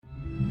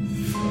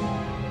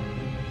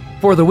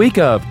For the week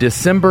of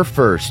December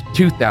 1st,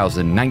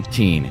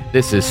 2019,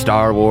 this is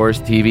Star Wars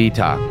TV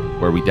Talk,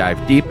 where we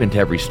dive deep into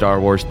every Star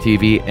Wars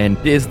TV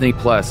and Disney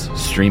Plus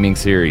streaming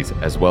series,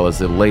 as well as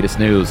the latest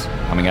news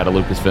coming out of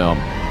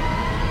Lucasfilm.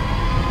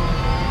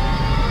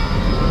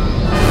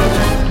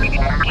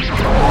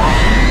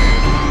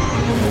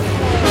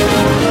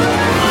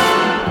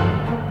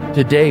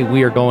 Today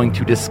we are going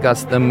to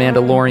discuss The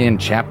Mandalorian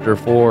Chapter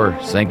 4,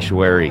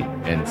 Sanctuary,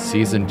 and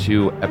Season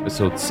 2,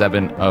 Episode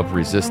 7 of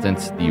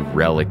Resistance, The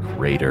Relic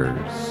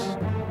Raiders.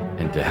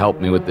 And to help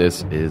me with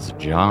this is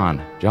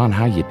John. John,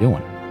 how you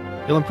doing?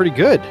 Feeling pretty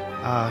good.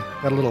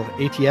 Got a little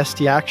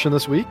ATST action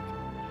this week.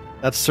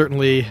 That's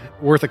certainly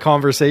worth a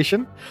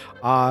conversation.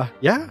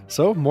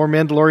 So more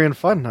Mandalorian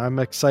fun. I'm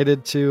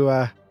excited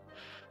to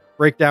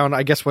break down,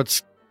 I guess,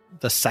 what's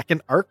the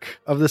second arc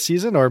of the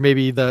season, or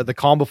maybe the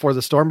calm before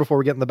the storm before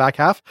we get in the back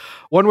half.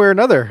 One way or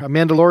another, a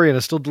Mandalorian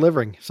is still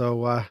delivering.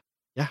 So,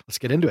 let's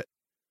get into it.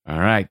 All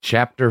right,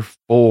 Chapter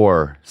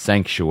 4,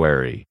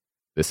 Sanctuary.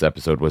 This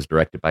episode was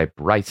directed by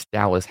Bryce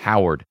Dallas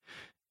Howard,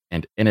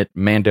 and in it,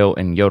 Mando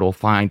and Yodel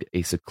find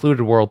a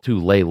secluded world to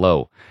lay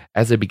low.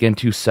 As they begin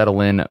to settle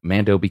in,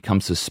 Mando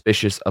becomes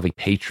suspicious of a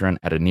patron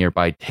at a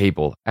nearby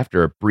table.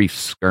 After a brief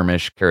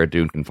skirmish, Cara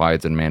Dune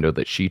confides in Mando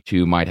that she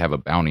too might have a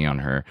bounty on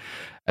her.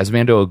 As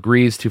Mando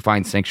agrees to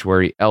find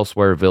sanctuary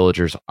elsewhere,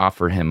 villagers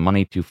offer him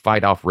money to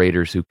fight off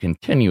raiders who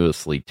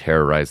continuously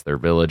terrorize their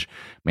village.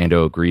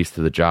 Mando agrees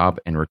to the job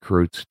and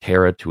recruits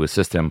Tara to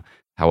assist him.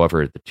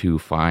 However, the two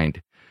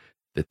find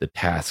that the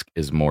task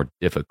is more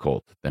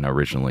difficult than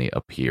originally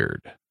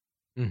appeared.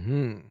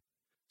 Mm-hmm.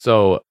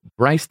 So,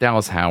 Bryce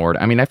Dallas Howard,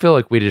 I feel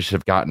like we just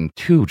have gotten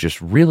two just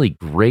really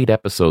great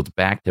episodes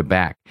back to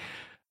back.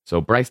 So,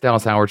 Bryce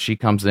Dallas Howard, she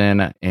comes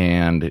in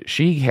and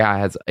she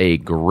has a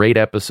great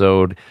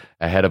episode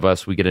ahead of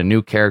us. We get a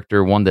new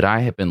character, one that I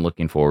have been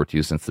looking forward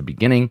to since the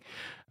beginning.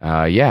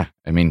 I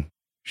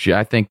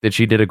think that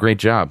she did a great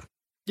job.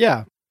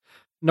 Yeah.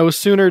 No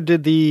sooner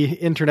did the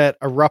internet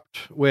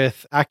erupt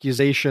with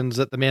accusations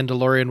that The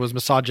Mandalorian was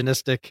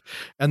misogynistic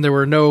and there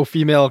were no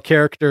female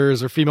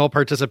characters or female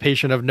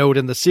participation of note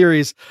in the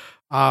series.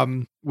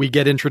 We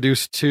get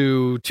introduced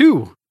to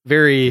two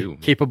very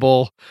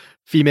capable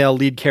female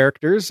lead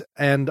characters,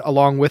 and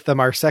along with them,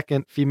 our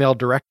second female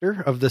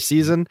director of the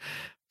season.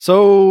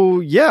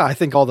 So, yeah, I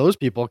think all those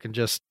people can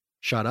just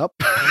shut up.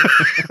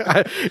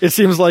 It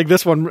seems like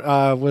this one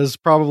was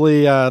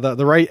probably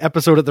the right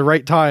episode at the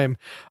right time.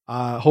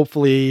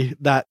 Hopefully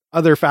that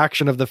other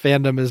faction of the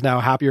fandom is now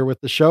happier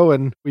with the show,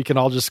 and we can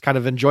all just kind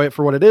of enjoy it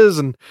for what it is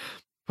and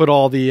put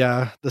all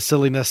the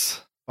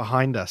silliness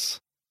behind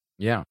us.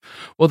 Yeah.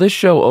 Well, this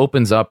show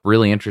opens up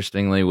really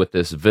interestingly with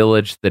this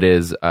village that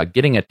is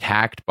getting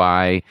attacked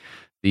by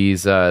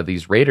these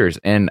raiders,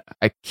 and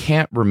I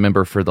can't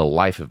remember for the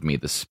life of me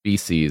the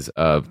species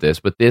of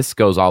this, but this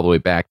goes all the way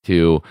back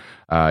to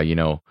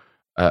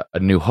A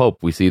New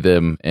Hope. We see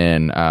them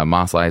in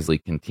Mos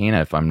Eisley Cantina,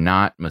 if I'm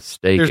not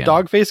mistaken. There's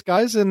dog-faced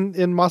guys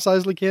in Mos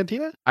Eisley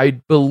Cantina? I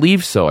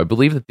believe so. I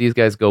believe that these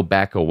guys go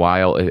back a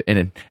while,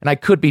 and I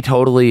could be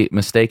totally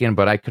mistaken,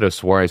 but I could have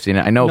swore I've seen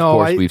it. I know, of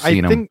course, we've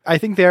seen them. I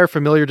think they are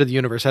familiar to the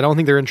universe. I don't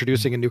think they're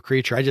introducing a new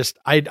creature.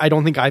 I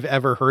don't think I've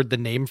ever heard the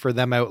name for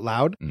them out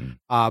loud.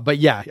 But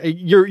yeah,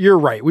 you're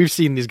right. We've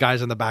seen these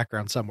guys in the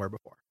background somewhere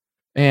before.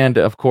 And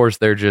of course,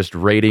 they're just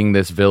raiding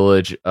this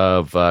village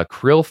of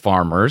krill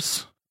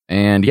farmers.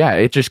 And yeah,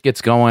 it just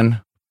gets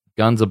going,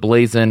 guns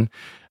a-blazing,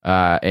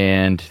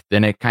 and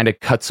then it kind of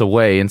cuts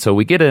away. And so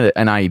we get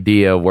an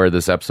idea where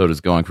this episode is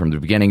going from the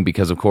beginning,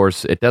 because, of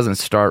course, it doesn't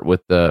start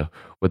with the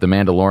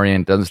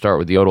Mandalorian, it doesn't start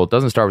with Yodel, it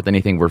doesn't start with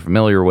anything we're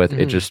familiar with.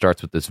 Mm-hmm. It just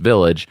starts with this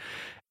village.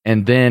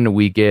 And then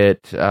we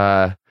get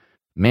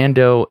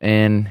Mando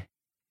and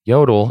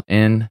Yodel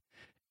in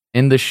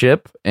the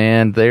ship,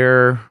 and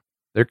they're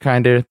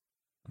kind of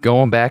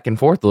going back and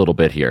forth a little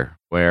bit here,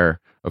 where,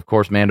 of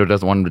course, Mando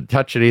doesn't want him to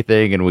touch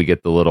anything, and we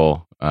get the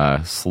little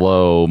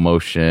slow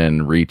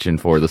motion reaching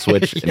for the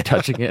switch and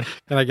touching it.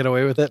 Can I get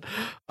away with it?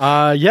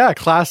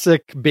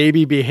 Classic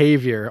baby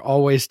behavior.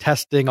 Always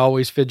testing,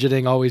 always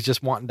fidgeting, always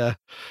just wanting to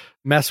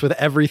mess with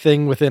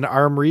everything within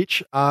arm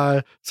reach.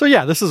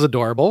 This is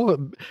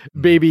adorable.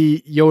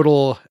 Baby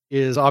Yodel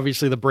is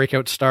obviously the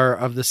breakout star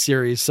of the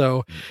series,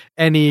 so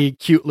any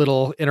cute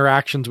little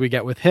interactions we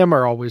get with him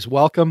are always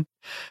welcome.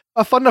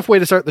 A fun enough way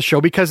to start the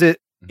show, because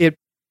it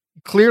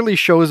clearly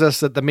shows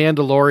us that the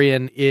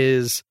Mandalorian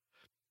is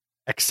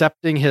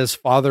accepting his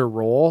father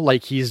role.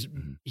 Like he's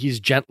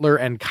gentler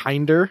and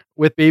kinder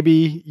with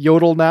baby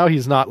Yodel now.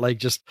 He's not like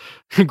just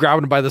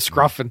grabbing him by the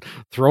scruff and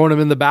throwing him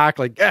in the back,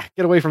 like, get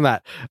away from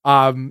that.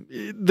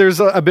 There's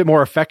a bit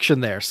more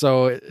affection there.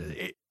 So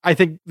I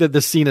think that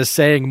the scene is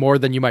saying more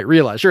than you might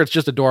realize. Sure, it's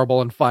just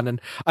adorable and fun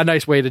and a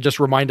nice way to just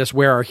remind us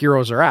where our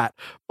heroes are at.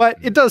 But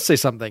it does say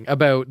something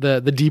about the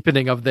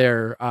deepening of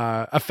their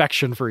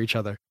affection for each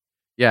other.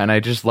 Yeah, and I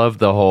just love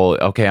the whole,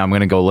 okay, I'm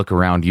going to go look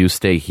around, you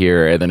stay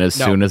here, and then as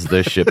soon as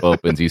the ship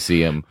opens, you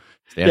see him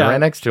standing right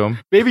next to him.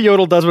 Baby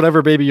Yodel does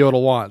whatever Baby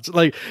Yodel wants.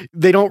 Like,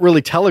 they don't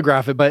really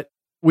telegraph it, but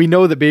we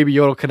know that Baby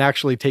Yoda can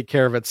actually take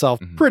care of itself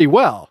pretty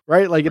well,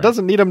 right? Like it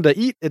doesn't need him to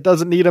eat. It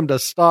doesn't need him to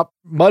stop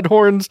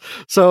Mudhorns.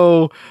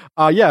 So,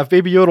 if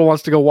Baby Yoda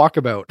wants to go walk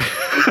about,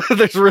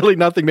 there's really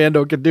nothing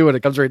Mando can do when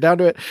it comes right down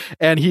to it.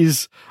 And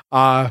he's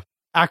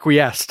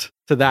acquiesced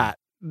to that.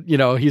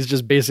 He's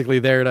just basically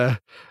there to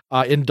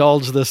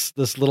indulge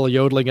this little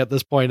yodeling at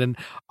this point. And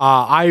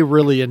I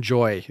really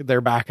enjoy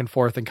their back and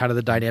forth and kind of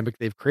the dynamic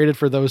they've created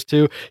for those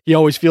two. He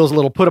always feels a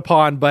little put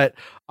upon, but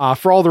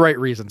for all the right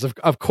reasons.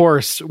 Of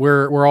course,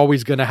 we're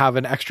always going to have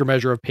an extra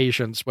measure of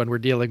patience when we're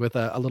dealing with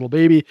a little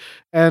baby.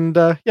 And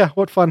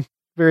what fun.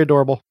 Very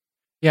adorable.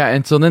 Yeah,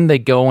 and so then they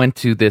go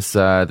into this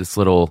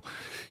little,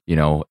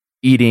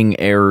 eating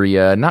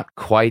area, not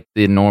quite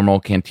the normal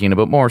cantina,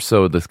 but more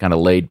so this kind of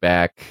laid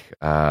back,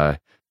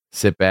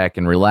 sit back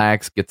and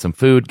relax, get some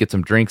food, get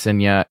some drinks in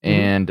you,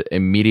 and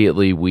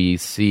immediately we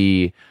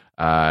see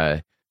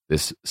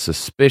this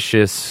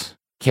suspicious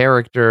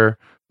character.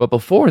 But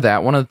before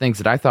that, one of the things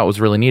that I thought was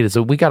really neat is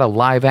that we got a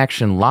live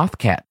action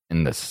Lothcat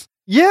in this.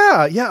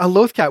 Yeah, a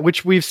Lothcat,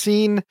 which we've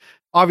seen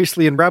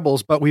obviously in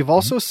Rebels, but we've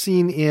also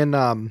seen in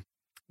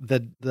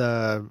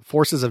the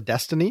Forces of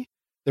Destiny.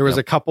 There was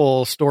a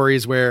couple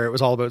stories where it was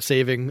all about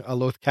saving a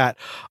Lothcat.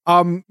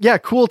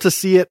 Cool to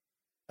see it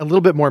a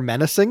little bit more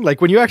menacing.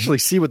 Like when you actually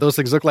see what those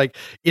things look like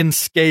in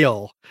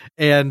scale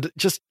and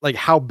just like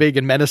how big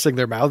and menacing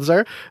their mouths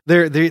are,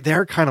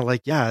 they're kind of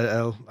like,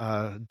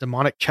 a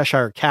demonic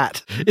Cheshire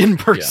cat in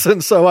person. Yeah.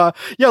 So, a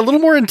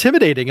little more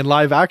intimidating in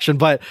live action,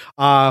 but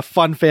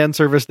fun fan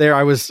service there.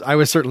 I was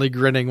certainly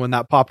grinning when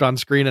that popped on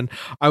screen, and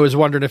I was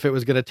wondering if it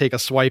was going to take a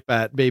swipe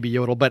at Baby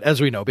Yoda, but as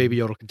we know, Baby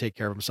Yoda can take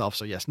care of himself.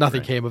 So yes,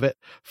 nothing came of it.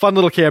 Fun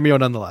little cameo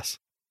nonetheless.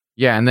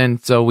 Yeah. And then,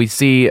 so we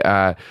see,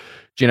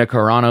 Gina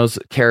Carano's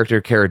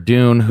character, Cara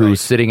Dune,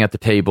 who's sitting at the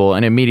table,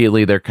 and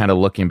immediately they're kind of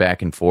looking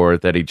back and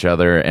forth at each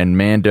other, and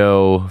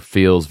Mando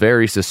feels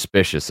very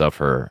suspicious of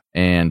her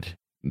and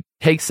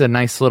takes a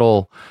nice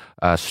little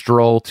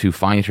stroll to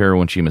find her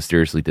when she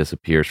mysteriously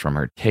disappears from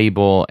her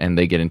table, and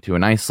they get into a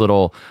nice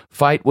little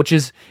fight, which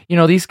is,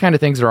 these kind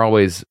of things are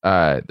always,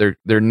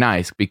 they're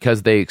nice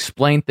because they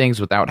explain things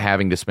without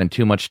having to spend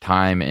too much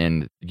time,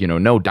 and,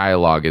 no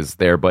dialogue is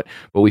there, but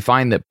we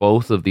find that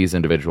both of these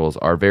individuals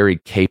are very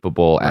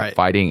capable at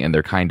fighting, and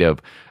they're kind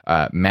of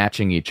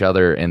matching each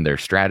other in their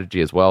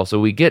strategy as well. So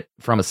we get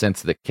from a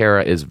sense that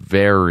Cara is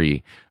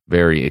very,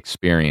 very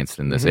experienced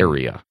in this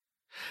area.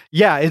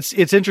 Yeah,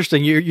 it's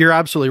interesting. You're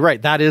absolutely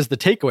right. That is the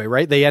takeaway,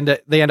 right? They end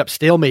up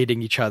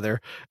stalemating each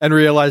other and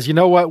realize, you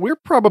know what, we're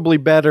probably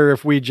better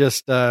if we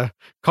just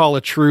call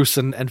a truce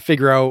and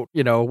figure out,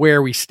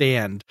 where we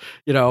stand,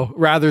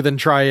 rather than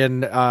try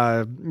and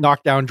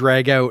knock down,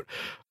 drag out,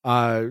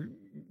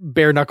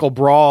 bare knuckle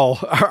brawl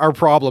our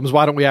problems.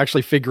 Why don't we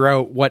actually figure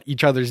out what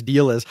each other's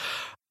deal is?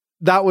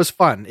 That was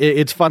fun.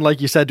 It's fun,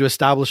 like you said, to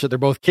establish that they're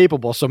both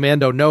capable. So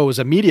Mando knows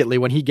immediately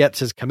when he gets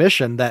his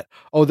commission that,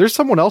 there's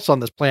someone else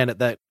on this planet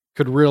that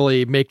could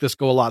really make this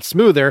go a lot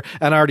smoother.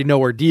 And I already know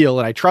her deal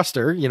and I trust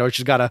her.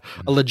 She's got a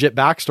legit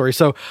backstory.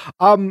 So,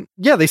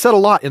 they said a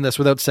lot in this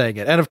without saying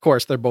it. And of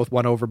course, they're both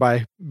won over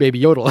by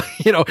Baby Yoda.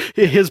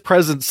 His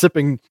presence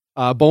sipping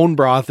bone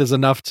broth is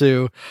enough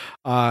to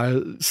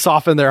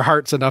soften their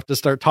hearts enough to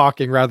start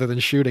talking rather than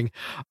shooting.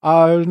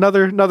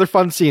 Another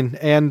fun scene.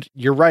 And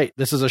you're right.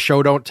 This is a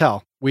show don't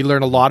tell. We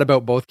learn a lot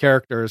about both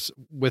characters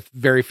with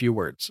very few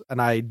words.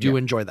 And I do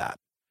enjoy that.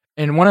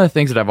 And one of the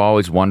things that I've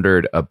always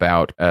wondered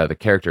about the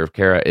character of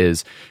Cara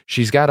is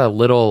she's got a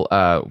little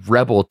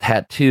rebel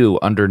tattoo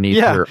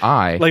underneath her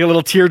eye. Like a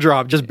little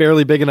teardrop, just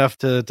barely big enough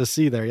to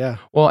see there, yeah.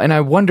 Well, and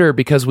I wonder,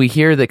 because we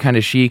hear that kind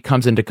of she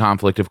comes into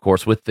conflict, of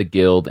course, with the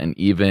Guild and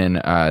even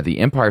the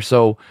Empire.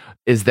 So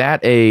is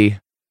that a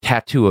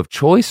tattoo of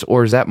choice,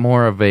 or is that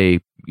more of a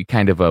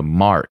kind of a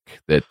mark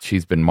that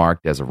she's been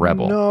marked as a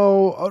rebel?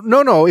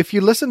 No. If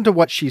you listen to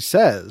what she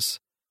says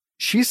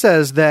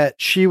that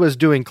she was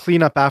doing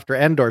cleanup after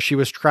Endor. She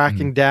was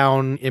tracking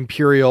down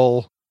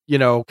Imperial,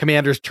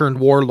 commanders turned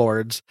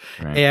warlords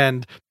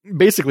and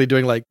basically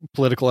doing like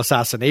political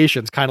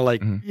assassinations, kind of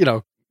like,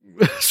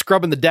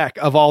 scrubbing the deck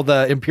of all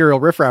the Imperial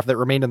riffraff that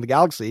remained in the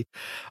galaxy.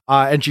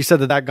 And she said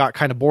that got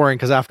kind of boring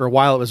because after a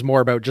while it was more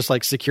about just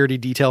like security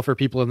detail for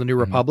people in the New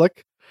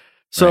Republic.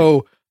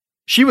 So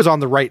she was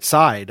on the right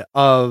side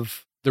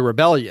of the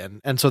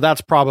rebellion. And so that's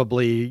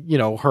probably,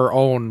 her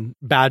own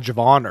badge of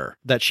honor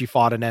that she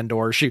fought in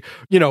Endor. She,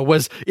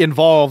 was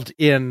involved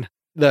in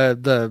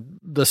the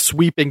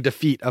sweeping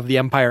defeat of the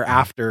Empire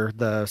after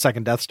the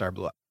second Death Star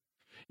blew up.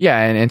 Yeah,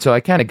 and so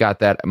I kind of got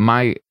that.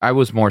 I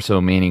was more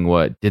so meaning,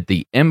 what did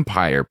the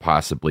Empire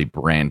possibly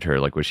brand her?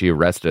 Like, was she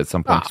arrested at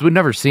some point? Because we've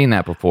never seen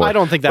that before. I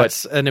don't think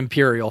that's an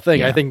Imperial thing.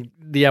 Yeah. I think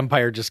the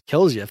Empire just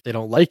kills you if they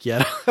don't like you.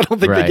 I don't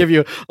think they give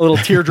you a little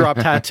teardrop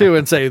tattoo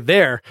and say,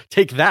 "There,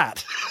 take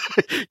that."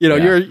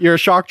 You're a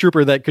shock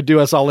trooper that could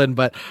do us all in,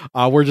 but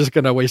we're just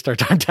gonna waste our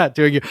time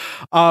tattooing you.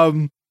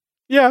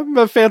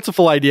 A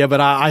fanciful idea, but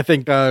I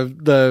think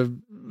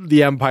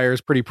the Empire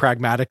is pretty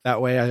pragmatic that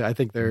way. I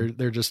think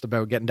they're just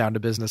about getting down to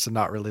business and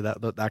not really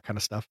that kind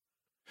of stuff.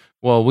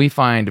 Well, we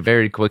find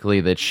very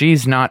quickly that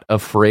she's not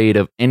afraid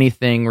of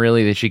anything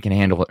really, that she can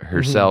handle it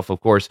herself.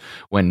 Of course,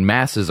 when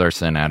masses are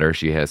sent at her,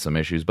 she has some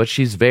issues, but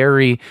she's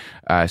very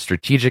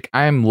strategic.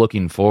 I'm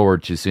looking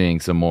forward to seeing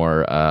some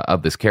more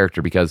of this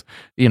character because,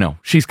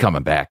 she's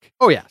coming back.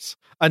 Oh, yes.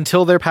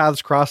 Until their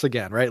paths cross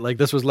again, right? Like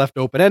this was left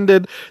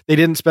open-ended. They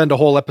didn't spend a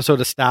whole episode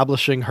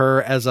establishing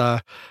her as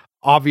a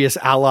obvious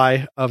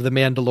ally of the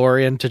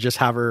Mandalorian to just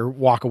have her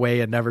walk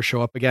away and never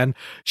show up again.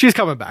 She's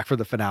coming back for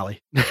the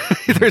finale.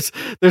 There's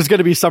going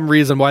to be some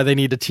reason why they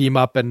need to team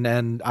up and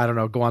I don't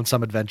know, go on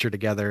some adventure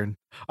together.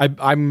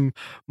 And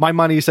my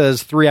money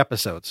says 3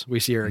 episodes. We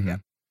see her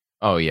again.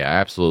 Oh yeah,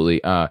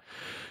 absolutely.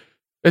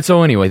 And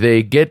so anyway,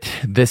 they get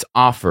this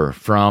offer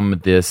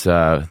from this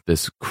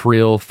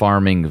krill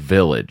farming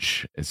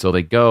village. And so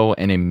they go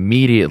and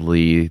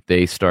immediately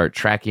they start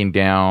tracking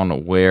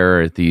down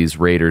where these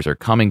raiders are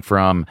coming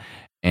from.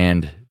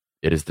 And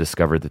it is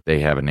discovered that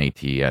they have an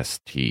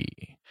ATST.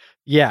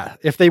 Yeah.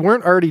 If they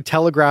weren't already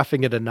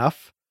telegraphing it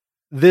enough,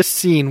 this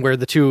scene where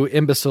the 2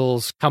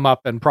 imbeciles come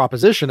up and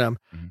proposition him,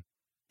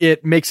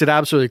 it makes it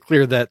absolutely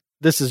clear that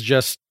this is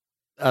just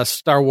a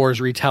Star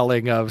Wars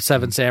retelling of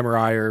Seven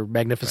Samurai or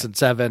Magnificent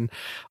Seven.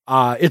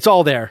 It's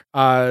all there.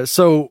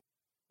 So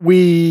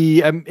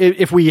we,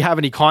 if we have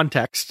any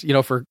context,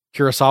 for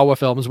Kurosawa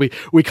films,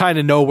 we kind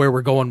of know where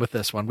we're going with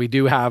this one. We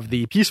do have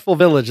the peaceful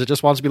village that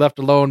just wants to be left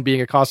alone being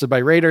accosted by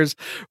raiders.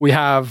 We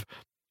have,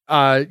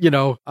 a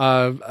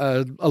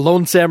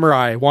lone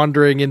samurai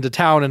wandering into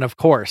town. And of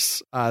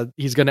course,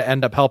 he's going to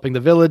end up helping the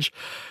village.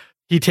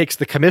 He takes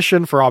the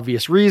commission for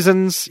obvious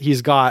reasons.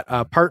 He's got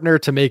a partner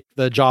to make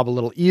the job a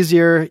little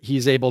easier.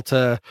 He's able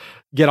to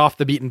get off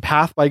the beaten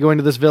path by going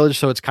to this village,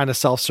 so it's kind of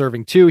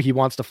self-serving too. He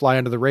wants to fly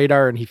under the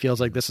radar, and he feels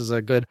like this is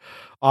a good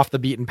off the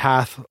beaten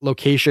path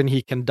location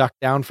he can duck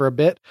down for a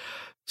bit.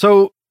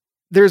 So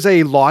there's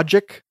a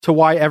logic to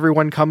why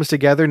everyone comes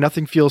together.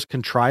 Nothing feels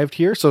contrived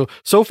here. So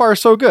far,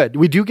 so good.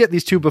 We do get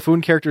these 2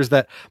 buffoon characters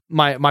that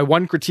my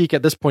one critique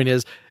at this point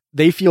is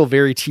they feel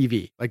very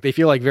TV. Like they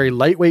feel like very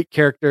lightweight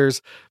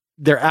characters.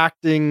 Their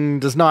acting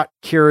does not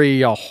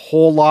carry a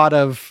whole lot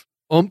of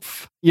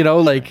oomph,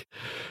 like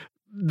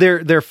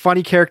they're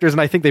funny characters.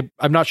 And I think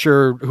I'm not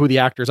sure who the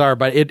actors are,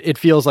 but it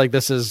feels like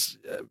this is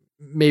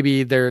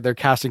maybe they're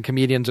casting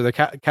comedians or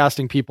they're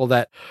casting people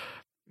that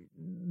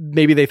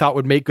maybe they thought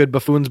would make good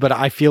buffoons. But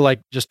I feel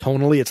like just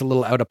tonally, it's a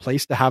little out of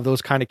place to have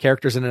those kind of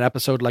characters in an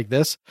episode like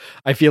this.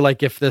 I feel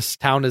like if this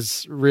town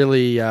is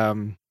really,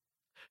 on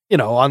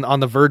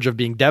the verge of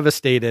being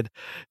devastated,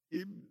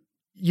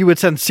 you would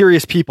send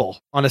serious people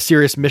on a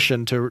serious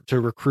mission to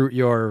recruit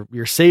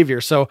your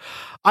savior. So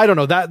I don't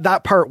know,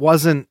 that part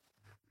wasn't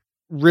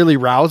really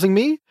rousing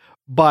me,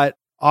 but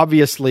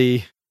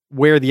obviously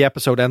where the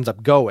episode ends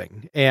up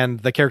going and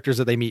the characters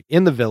that they meet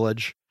in the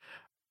village,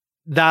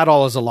 that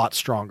all is a lot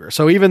stronger.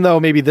 So even though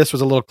maybe this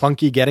was a little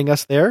clunky getting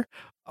us there,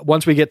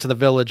 once we get to the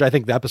village, I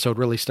think the episode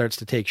really starts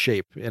to take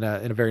shape in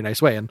a very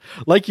nice way. And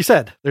like you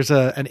said, there's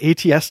an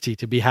ATST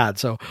to be had.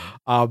 So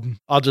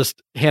I'll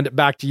just hand it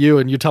back to you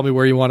and you tell me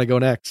where you want to go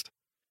next.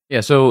 Yeah,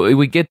 so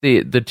we get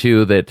the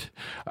 2 that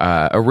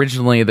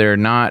originally they're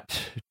not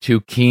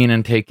too keen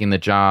in taking the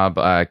job.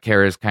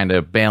 Kara's kind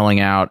of bailing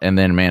out, and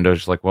then Mando's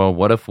just like, well,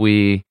 what if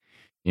we,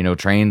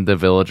 train the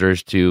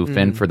villagers to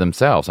fend for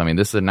themselves? I mean,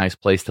 this is a nice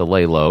place to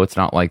lay low. It's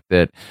not like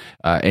that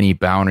any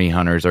bounty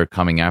hunters are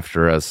coming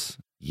after us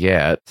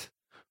yet.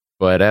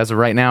 But as of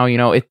right now,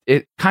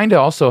 it kind of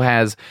also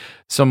has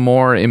some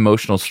more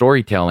emotional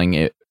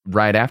storytelling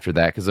right after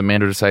that, because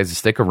Amanda decides to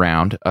stick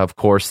around. Of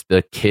course,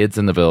 the kids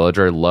in the village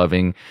are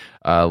loving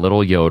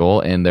little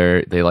Yodel, and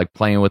they like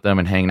playing with them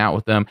and hanging out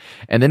with them.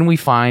 And then we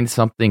find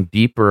something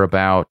deeper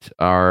about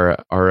our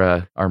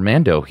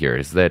Mando here,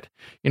 is that,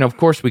 of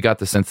course, we got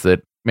the sense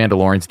that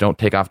Mandalorians don't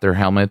take off their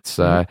helmets,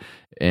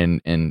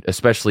 and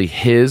especially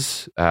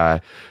his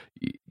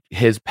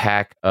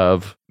pack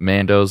of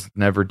Mandos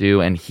never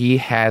do, and he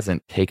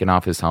hasn't taken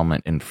off his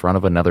helmet in front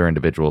of another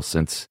individual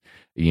since,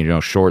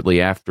 shortly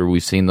after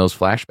we've seen those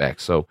flashbacks.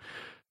 So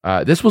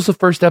this was the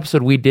first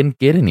episode we didn't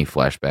get any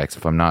flashbacks,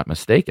 if I'm not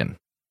mistaken.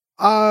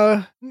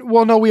 Well,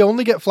 no, we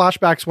only get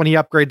flashbacks when he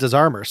upgrades his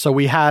armor. So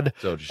we had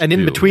an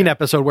in-between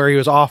episode where he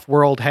was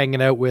off-world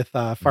hanging out with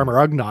Farmer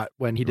Ugnaught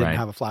when he didn't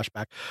have a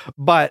flashback.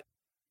 But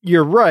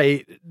you're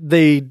right.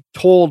 They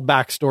told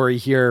backstory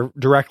here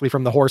directly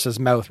from the horse's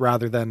mouth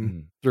rather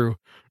than through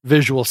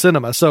visual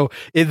cinema. So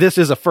this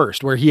is a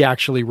first where he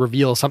actually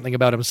reveals something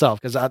about himself.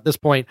 Because at this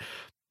point,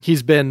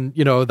 he's been,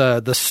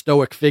 the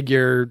stoic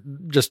figure,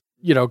 just,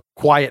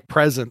 quiet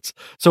presence.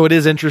 So it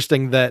is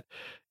interesting that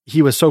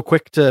he was so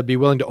quick to be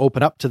willing to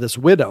open up to this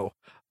widow.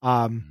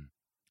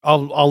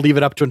 I'll leave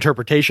it up to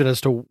interpretation as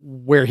to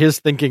where his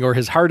thinking or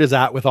his heart is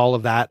at with all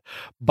of that.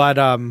 But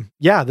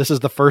this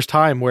is the first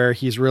time where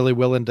he's really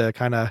willing to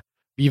kind of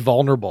be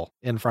vulnerable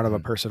in front of a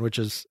person, which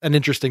is an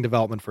interesting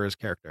development for his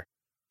character.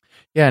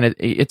 Yeah, and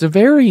it's a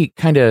very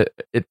kind of,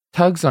 it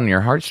tugs on your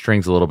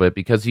heartstrings a little bit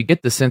because you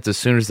get the sense as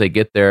soon as they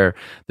get there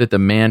that the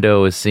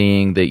Mando is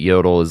seeing that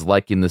Yodel is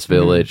liking this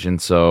village. And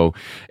so,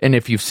 and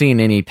if you've seen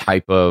any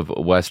type of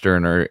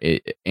Western or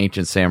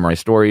ancient samurai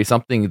story,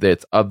 something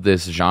that's of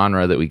this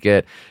genre that we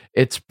get,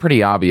 it's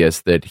pretty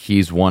obvious that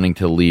he's wanting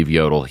to leave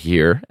Yodel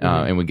here.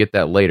 And we get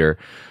that later.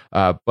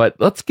 But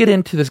let's get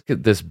into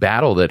this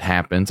battle that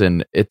happens,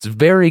 and it's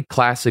very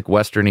classic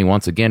Western-y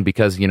once again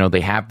because, you know,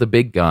 they have the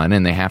big gun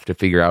and they have to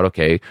figure out,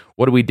 okay,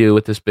 what do we do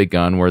with this big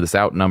gun? We're this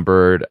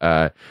outnumbered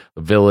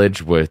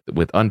village with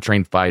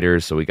untrained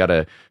fighters, so we got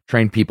to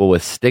train people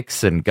with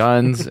sticks and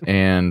guns.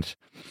 And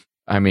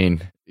I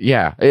mean,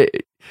 yeah,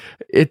 it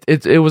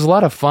was a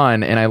lot of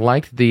fun, and I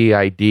liked the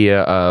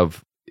idea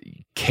of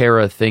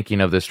Kara thinking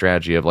of this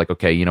strategy of like,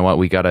 okay, you know what,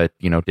 we got to,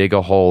 you know, dig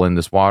a hole in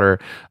this water.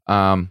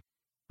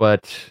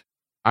 But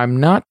I'm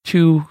not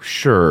too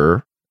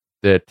sure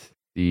that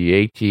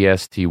the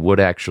ATST would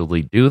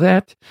actually do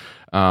that.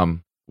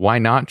 Why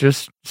not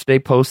just stay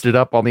posted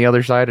up on the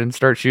other side and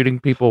start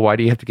shooting people? Why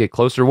do you have to get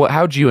closer?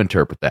 How'd you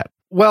interpret that?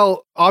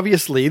 Well,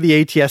 obviously,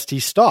 the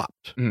ATST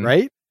stopped,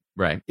 right?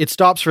 Right. It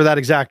stops for that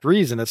exact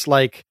reason. It's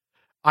like,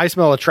 I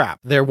smell a trap.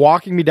 They're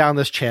walking me down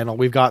this channel.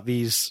 We've got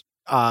these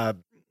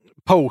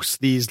posts,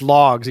 these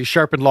logs, these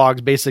sharpened logs,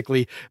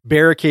 basically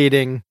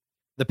barricading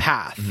the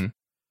path.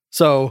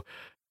 So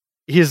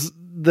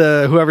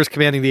whoever's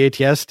commanding the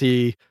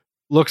ATST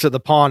looks at the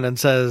pond and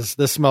says,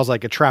 this smells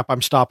like a trap.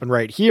 I'm stopping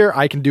right here.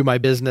 I can do my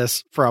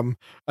business from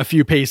a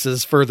few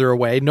paces further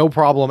away. No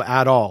problem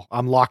at all.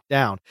 I'm locked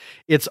down.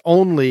 It's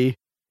only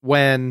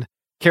when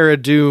Cara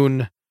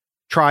Dune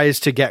tries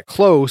to get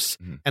close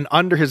and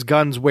under his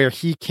guns where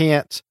he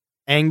can't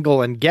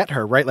angle and get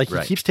her, right? Like he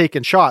keeps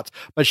taking shots,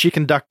 but she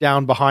can duck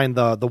down behind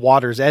the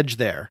water's edge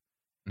there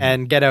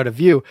and get out of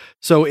view.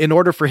 So in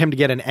order for him to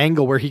get an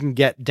angle where he can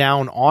get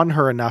down on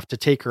her enough to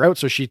take her out,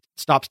 so she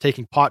stops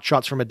taking pot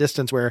shots from a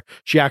distance where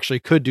she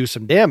actually could do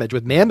some damage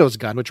with Mando's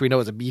gun, which we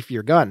know is a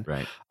beefier gun.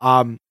 Right.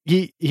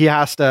 He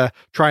has to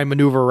try and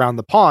maneuver around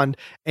the pond,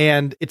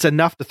 and it's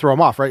enough to throw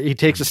him off, right? He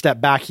takes a step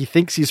back. He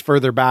thinks he's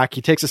further back.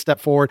 He takes a step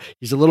forward.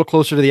 He's a little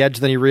closer to the edge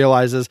than he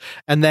realizes.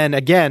 And then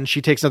again,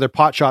 she takes another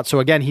pot shot. So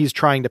again, he's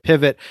trying to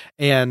pivot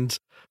and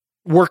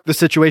work the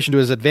situation to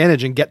his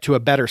advantage and get to a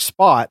better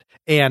spot,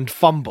 and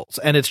fumbles.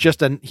 And it's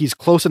just he's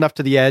close enough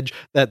to the edge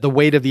that the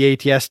weight of the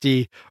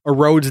ATST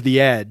erodes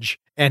the edge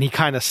and he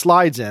kind of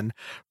slides in.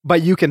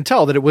 But you can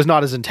tell that it was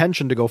not his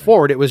intention to go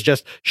forward. It was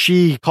just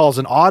she calls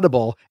an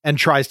audible and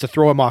tries to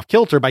throw him off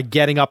kilter by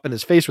getting up in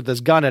his face with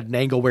his gun at an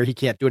angle where he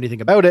can't do anything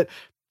about it.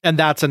 And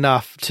that's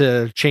enough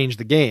to change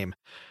the game.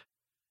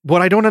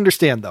 What I don't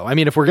understand, though, I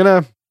mean, if we're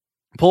going to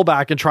pull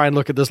back and try and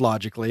look at this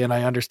logically, and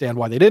I understand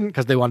why they didn't,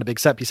 because they wanted a big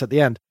set piece at the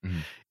end.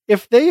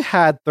 If they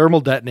had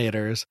thermal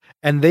detonators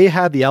and they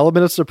had the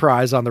element of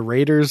surprise on the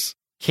Raiders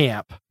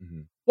camp,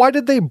 why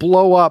did they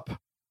blow up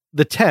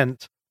the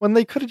tent when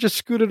they could have just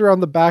scooted around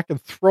the back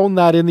and thrown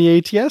that in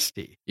the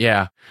ATST?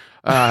 Yeah.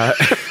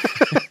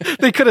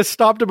 They could have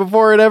stopped it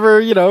before it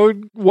ever,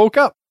 woke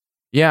up.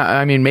 Yeah,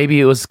 I mean, maybe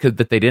it was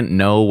that they didn't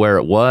know where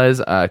it was,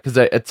 because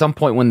at some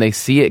point when they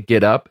see it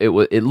get up, it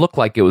looked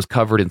like it was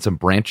covered in some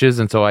branches,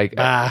 and so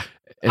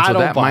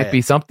that might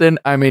be something.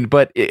 I mean,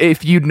 but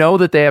if you know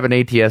that they have an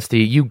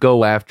ATST, you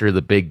go after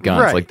the big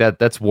guns. Right. Like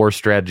that's war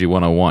strategy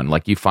 101.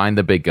 Like you find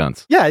the big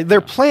guns. Yeah,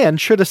 their plan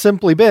should have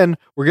simply been,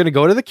 we're going to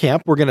go to the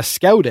camp, we're going to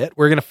scout it,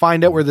 we're going to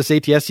find out where this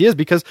ATST is,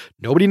 because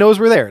nobody knows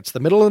we're there. It's the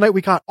middle of the night.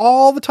 We got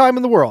all the time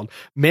in the world.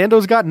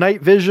 Mando's got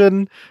night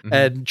vision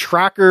and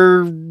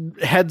tracker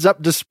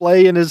heads-up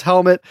display in his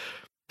helmet.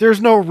 There's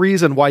no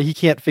reason why he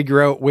can't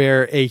figure out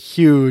where a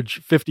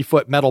huge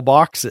 50-foot metal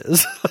box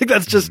is. Like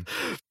that's just...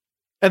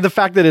 And the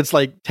fact that it's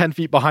like 10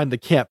 feet behind the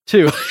camp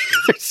too.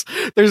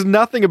 there's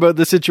nothing about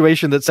the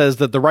situation that says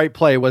that the right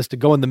play was to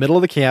go in the middle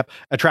of the camp,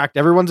 attract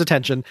everyone's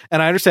attention.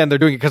 And I understand they're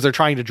doing it because they're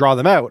trying to draw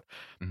them out.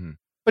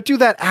 But do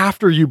that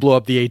after you blow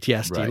up the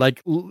ATST. Right.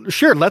 Like,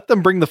 sure, let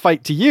them bring the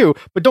fight to you,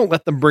 but don't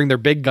let them bring their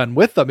big gun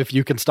with them if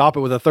you can stop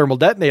it with a thermal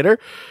detonator.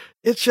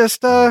 It's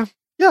just,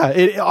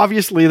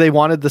 obviously they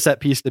wanted the set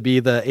piece to be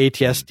the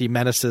ATST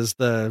menaces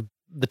the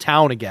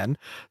town again.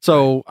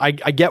 So I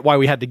get why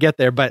we had to get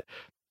there, but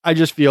I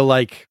just feel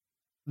like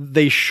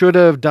they should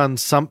have done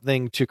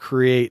something to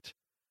create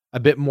a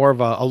bit more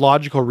of a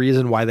logical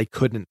reason why they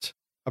couldn't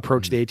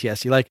approach the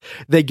ATST. Like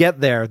they get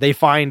there, they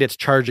find its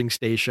charging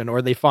station,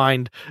 or they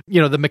find,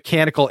 the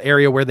mechanical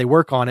area where they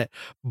work on it,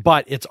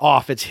 but it's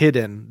off, it's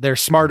hidden. They're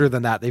smarter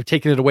than that. They've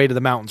taken it away to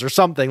the mountains or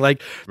something.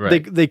 Like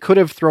they could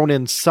have thrown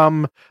in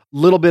some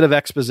little bit of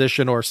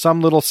exposition or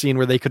some little scene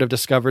where they could have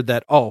discovered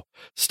that,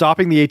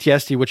 stopping the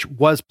ATST, which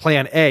was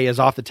plan A, is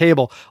off the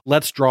table.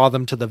 Let's draw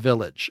them to the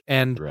village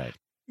and,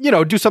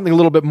 do something a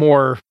little bit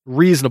more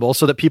reasonable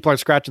so that people aren't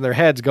scratching their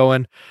heads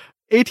going,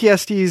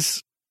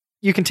 ATSTs,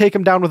 you can take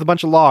them down with a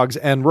bunch of logs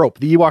and rope.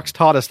 The Ewoks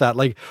taught us that.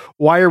 Like,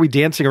 why are we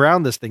dancing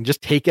around this thing?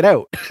 Just take it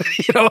out.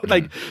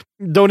 Like,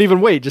 don't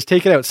even wait. Just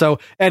take it out. So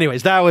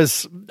anyways,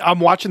 I'm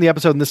watching the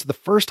episode, and this is the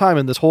first time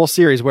in this whole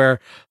series where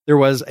there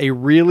was a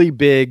really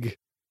big,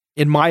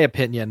 in my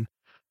opinion,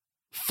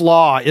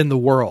 flaw in the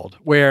world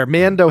where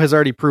Mando has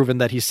already proven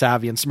that he's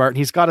savvy and smart, and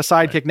he's got a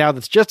sidekick now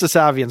that's just as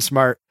savvy and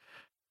smart,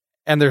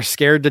 and they're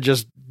scared to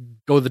just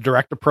go the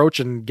direct approach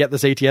and get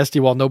this ATST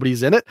while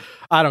nobody's in it.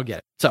 I don't get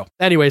it. So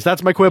anyways,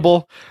 that's my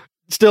quibble.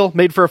 Still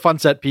made for a fun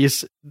set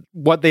piece.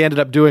 What they ended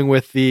up doing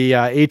with the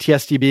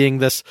ATST being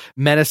this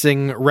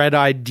menacing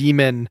red-eyed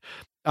demon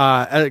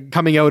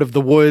coming out of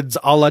the woods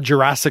a la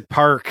Jurassic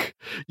Park,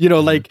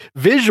 like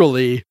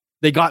visually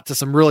they got to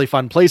some really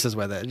fun places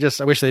with it.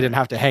 Just I wish they didn't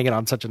have to hang it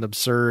on such an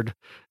absurd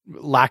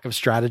lack of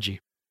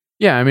strategy.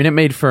 Yeah, I mean, it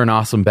made for an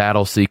awesome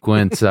battle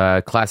sequence,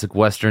 classic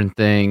Western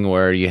thing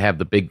where you have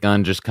the big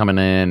gun just coming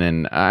in,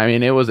 and I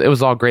mean, it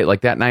was all great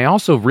like that. And I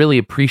also really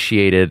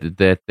appreciated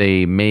that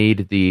they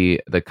made the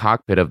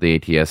cockpit of the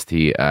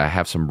ATST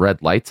have some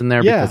red lights in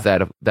there, because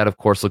that of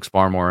course looks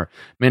far more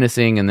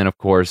menacing. And then of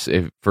course,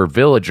 for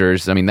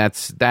villagers, I mean,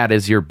 that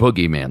is your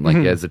boogeyman. Like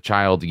as a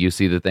child, you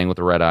see the thing with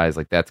the red eyes,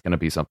 like that's going to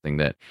be something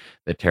that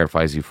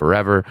terrifies you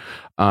forever.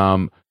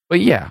 But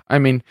yeah, I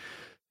mean.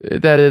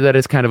 That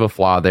is kind of a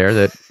flaw there,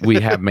 that we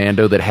have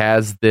Mando that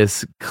has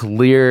this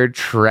clear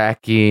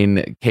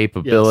tracking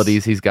capabilities.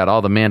 Yes. He's got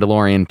all the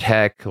Mandalorian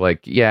tech.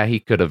 Like, yeah, he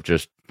could have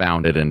just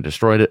found it and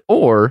destroyed it,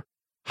 or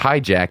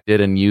hijacked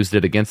it and used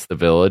it against the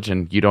village,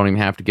 and you don't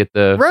even have to get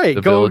the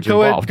village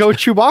involved. Go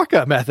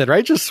Chewbacca method,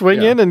 right? Just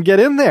swing in and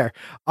get in there.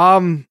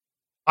 I'm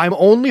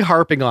only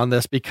harping on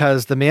this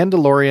because The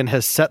Mandalorian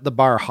has set the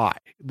bar high.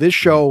 This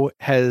show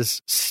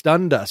has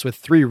stunned us with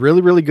 3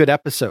 really, really good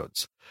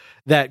episodes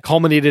that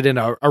culminated in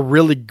a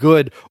really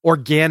good,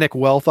 organic,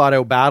 well thought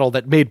out battle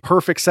that made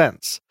perfect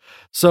sense.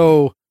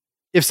 So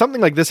if something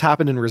like this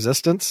happened in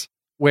Resistance,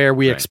 where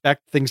we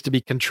expect things to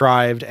be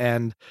contrived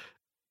and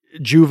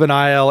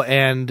juvenile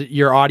and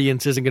your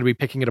audience isn't going to be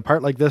picking it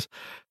apart like this,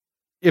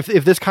 if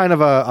this kind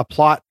of a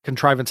plot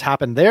contrivance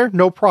happened there,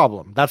 no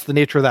problem. That's the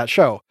nature of that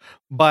show.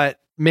 But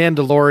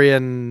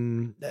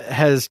Mandalorian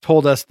has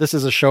told us this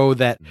is a show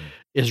that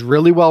is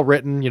really well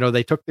written.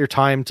 They took their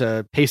time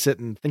to pace it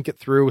and think it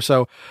through.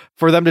 So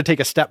for them to take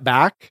a step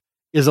back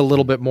is a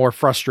little bit more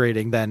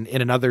frustrating than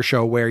in another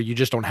show where you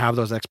just don't have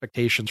those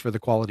expectations for the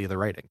quality of the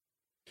writing.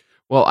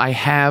 Well, I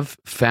have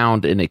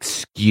found an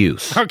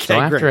excuse. Okay, so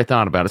after I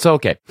thought about it. So,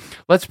 okay,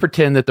 let's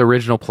pretend that the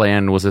original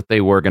plan was that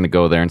they were going to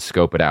go there and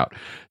scope it out.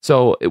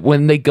 So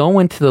when they go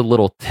into the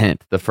little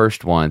tent, the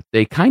first one,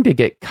 they kind of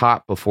get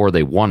caught before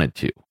they wanted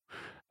to.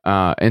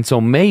 And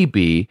so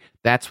maybe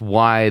that's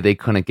why they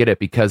couldn't get it,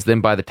 because then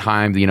by the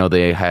time,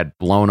 they had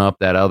blown up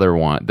that other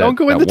one, don't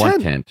go in the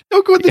tent.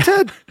 Don't go in the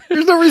tent.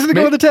 There's no reason to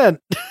go in the tent.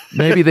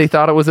 Maybe they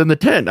thought it was in the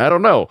tent. I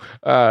don't know.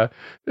 And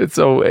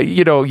so,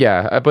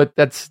 but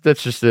that's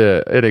just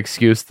an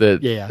excuse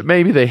that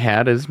maybe they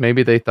had, is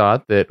maybe they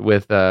thought that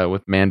with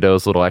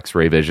Mando's little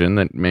X-ray vision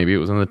that maybe it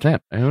was in the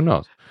tent. Who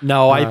knows?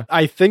 No,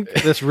 I think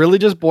this really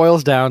just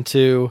boils down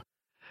to,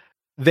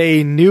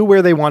 they knew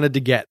where they wanted to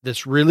get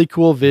this really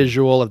cool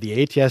visual of the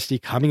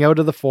ATST coming out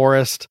of the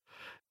forest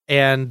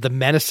and the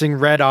menacing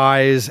red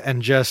eyes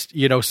and just,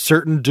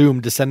 certain doom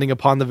descending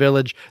upon the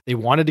village. They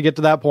wanted to get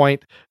to that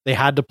point. They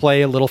had to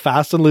play a little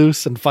fast and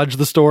loose and fudge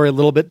the story a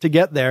little bit to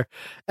get there.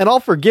 And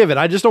I'll forgive it.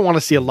 I just don't want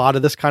to see a lot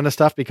of this kind of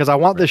stuff, because I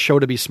want this show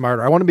to be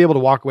smarter. I want to be able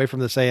to walk away from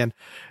this saying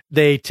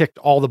they ticked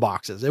all the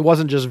boxes. It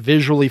wasn't just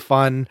visually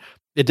fun.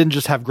 It didn't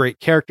just have great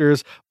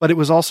characters, but it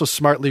was also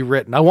smartly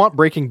written. I want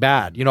Breaking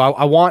Bad.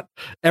 I want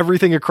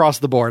everything across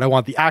the board. I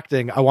want the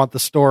acting. I want the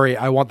story.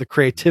 I want the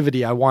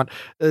creativity. I want,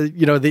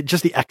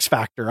 just the X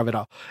factor of it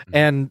all. Mm-hmm.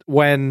 And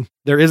when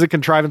there is a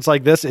contrivance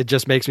like this, it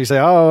just makes me say,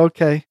 oh,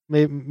 okay,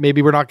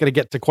 maybe we're not going to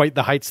get to quite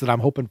the heights that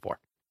I'm hoping for.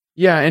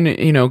 Yeah,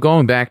 and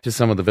going back to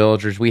some of the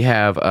villagers, we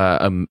have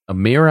Omera.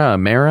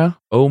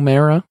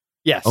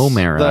 Yes.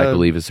 Omera, I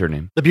believe is her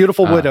name. The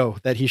beautiful widow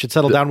that he should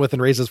settle down with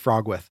and raise his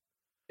frog with.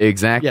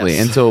 Exactly.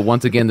 Yes. And so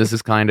once again, this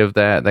is kind of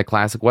that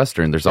classic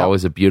Western. There's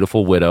always a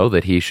beautiful widow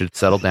that he should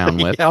settle down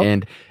with.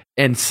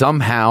 And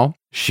somehow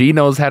she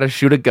knows how to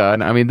shoot a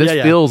gun. I mean, this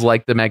feels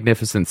like the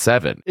Magnificent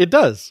Seven. It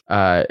does.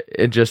 And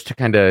just to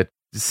kind of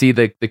see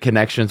the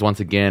connections once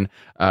again,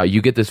 you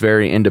get this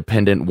very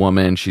independent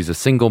woman. She's a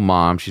single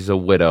mom. She's a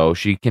widow.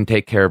 She can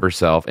take care of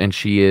herself. And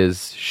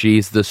she's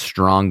the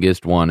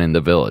strongest one in the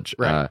village.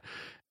 Right.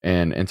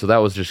 And so that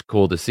was just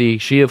cool to see.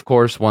 She, of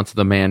course, wants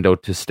the Mando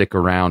to stick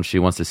around. She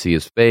wants to see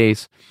his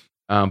face,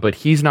 but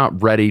he's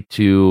not ready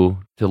to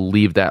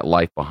leave that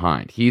life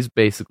behind. He's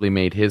basically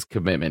made his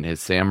commitment, his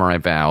samurai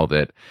vow,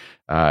 that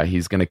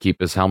he's going to keep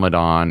his helmet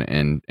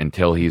on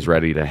until he's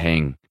ready to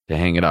hang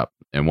it up.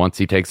 And once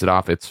he takes it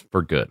off, it's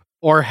for good.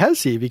 Or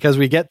has he? Because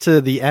we get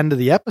to the end of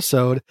the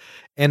episode,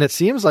 and it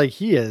seems like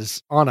he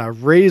is on a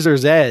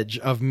razor's edge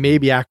of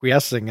maybe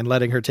acquiescing and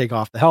letting her take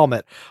off the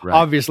helmet. Right.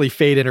 Obviously,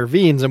 fate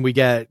intervenes, and we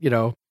get,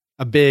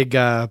 a big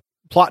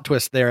plot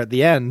twist there at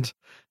the end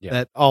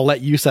that I'll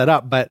let you set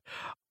up. But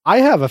I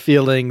have a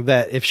feeling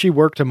that if she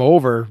worked him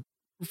over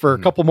for a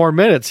couple more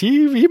minutes,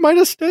 he might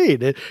have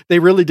stayed. They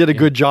really did a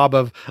good job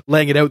of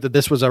laying it out that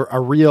this was a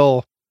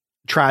real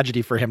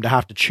tragedy for him to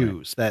have to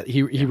choose, that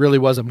he really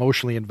was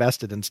emotionally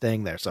invested in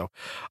staying there. So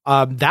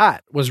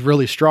that was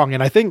really strong.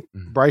 And I think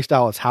Bryce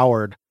Dallas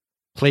Howard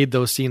played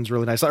those scenes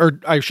really nice, or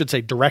I should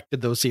say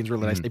directed those scenes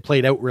really nice. They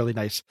played out really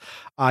nice.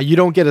 You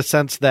don't get a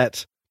sense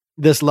that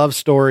this love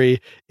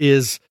story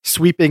is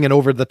sweeping and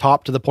over the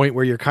top to the point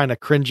where you're kind of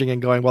cringing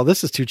and going, well,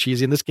 this is too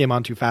cheesy and this came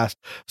on too fast.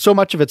 So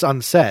much of it's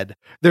unsaid.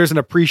 There's an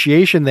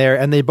appreciation there,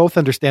 and they both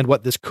understand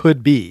what this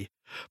could be,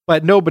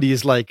 but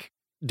nobody's like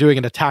doing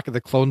an Attack of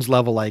the Clones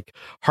level, like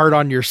heart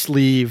on your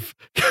sleeve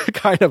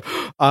kind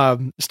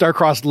of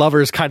star-crossed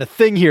lovers kind of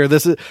thing here.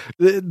 This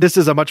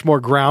is a much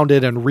more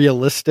grounded and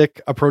realistic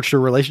approach to a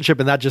relationship,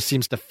 and that just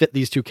seems to fit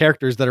these two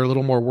characters that are a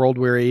little more world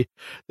weary.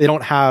 They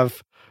don't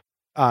have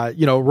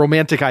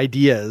romantic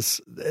ideas.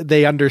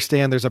 They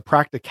understand there's a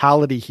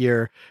practicality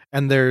here,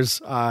 and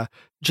there's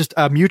just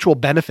a mutual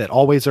benefit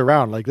always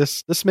around. Like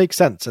this makes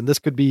sense, and this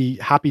could be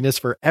happiness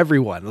for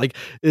everyone. Like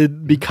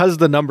because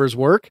the numbers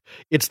work,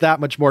 it's that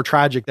much more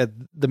tragic that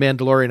the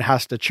Mandalorian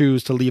has to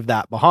choose to leave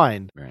that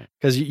behind,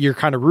 because you're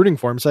kind of rooting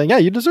for him, saying, yeah,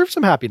 you deserve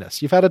some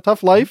happiness. You've had a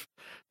tough life.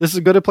 This is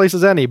as good a place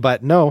as any,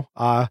 but no,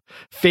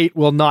 fate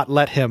will not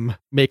let him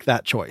make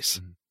that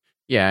choice.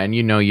 Yeah, and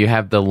you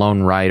have the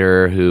lone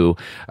rider who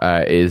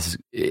is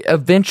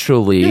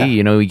eventually,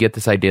 you get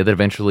this idea that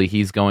eventually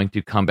he's going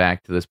to come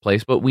back to this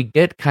place, but we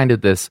get kind of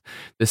this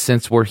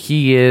sense where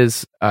he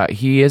is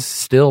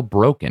still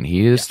broken.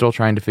 He is still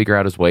trying to figure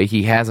out his way.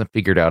 He hasn't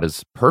figured out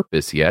his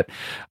purpose yet,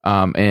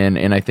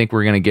 and I think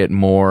we're going to get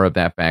more of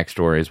that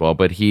backstory as well.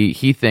 But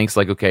he thinks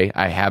like, okay,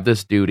 I have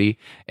this duty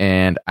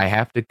and I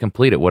have to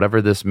complete it.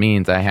 Whatever this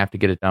means, I have to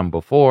get it done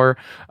before.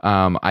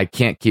 I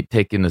can't keep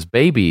taking this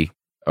baby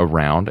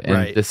around,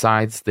 and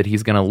decides that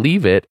he's going to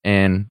leave it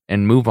and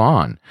move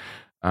on.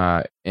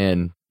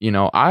 And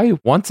I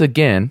once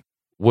again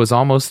was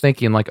almost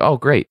thinking like, oh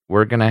great,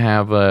 we're going to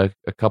have a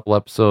couple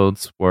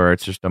episodes where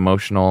it's just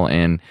emotional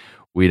and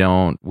we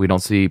don't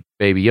see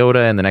Baby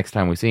Yoda, and the next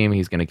time we see him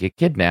he's going to get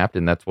kidnapped,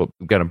 and that's what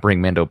going to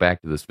bring Mendo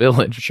back to this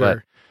village. Sure.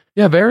 But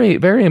yeah, very,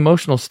 very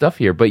emotional stuff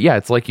here. But yeah,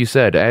 it's like you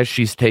said, as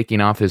she's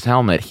taking off his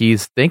helmet,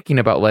 he's thinking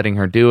about letting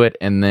her do it,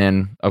 and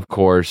then of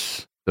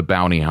course the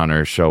bounty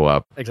hunters show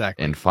up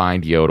and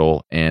find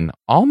Yodel and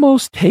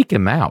almost take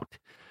him out.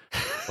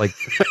 Like,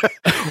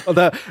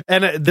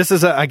 this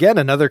is again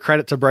another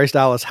credit to Bryce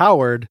Dallas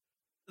Howard.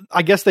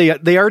 I guess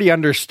they already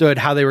understood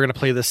how they were going to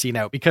play this scene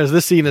out, because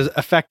this scene is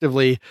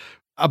effectively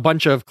a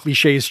bunch of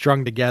cliches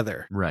strung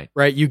together. Right.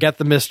 You get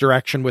the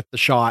misdirection with the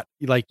shot.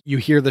 Like you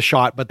hear the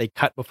shot, but they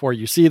cut before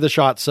you see the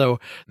shot. So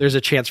there's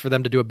a chance for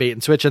them to do a bait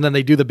and switch. And then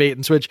they do the bait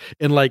and switch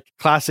in like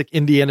classic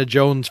Indiana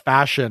Jones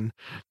fashion,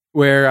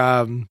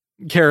 where,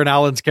 Karen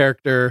Allen's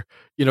character,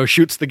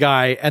 shoots the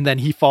guy and then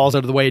he falls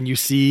out of the way and you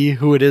see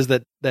who it is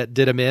that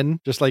did him in,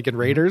 just like in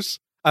Raiders.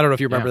 I don't know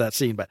if you remember that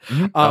scene, but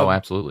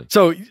absolutely.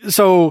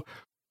 So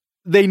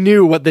they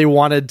knew what they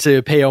wanted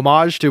to pay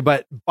homage to,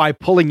 but by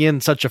pulling in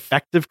such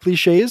effective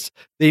cliches,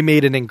 they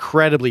made an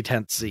incredibly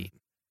tense scene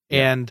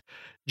and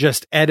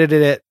just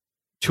edited it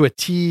to a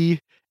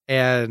T.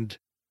 And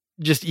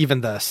just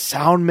even the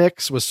sound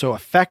mix was so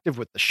effective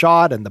with the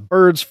shot and the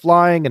birds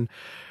flying, and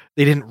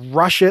they didn't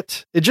rush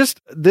it. It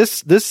just,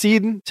 this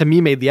scene to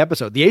me made the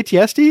episode. The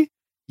ATST,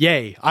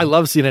 yay. I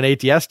love seeing an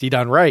ATST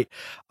done right.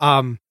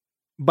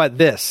 But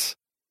this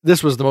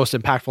was the most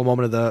impactful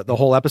moment of the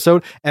whole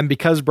episode. And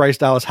because Bryce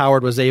Dallas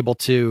Howard was able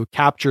to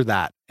capture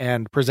that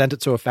and present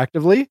it so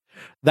effectively,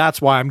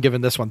 that's why I'm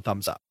giving this one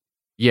thumbs up.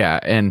 Yeah.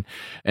 And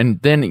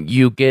then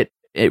you get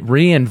it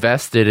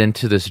reinvested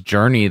into this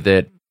journey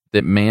that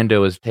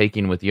Mando is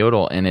taking with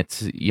Yodel. And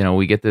it's,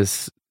 we get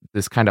this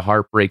kind of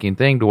heartbreaking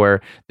thing to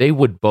where they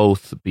would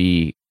both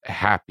be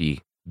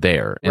happy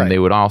there, and they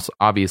would also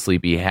obviously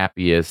be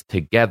happiest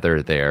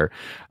together there.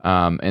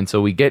 And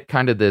so we get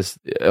kind of this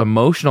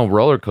emotional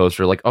roller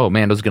coaster, like, oh,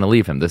 Mando's going to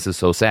leave him. This is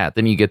so sad.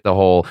 Then you get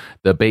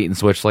the bait and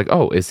switch, like,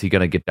 oh, is he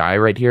going to die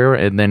right here?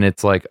 And then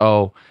it's like,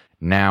 oh,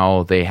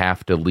 now they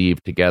have to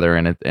leave together,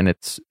 and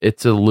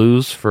it's a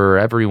lose for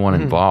everyone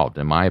involved,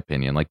 in my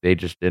opinion. Like they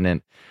just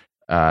didn't.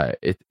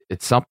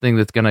 It's something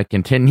that's going to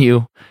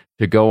continue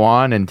to go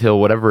on until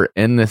whatever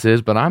end this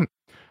is. But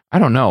I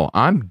don't know.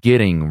 I'm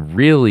getting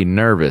really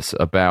nervous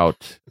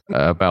about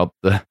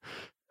the.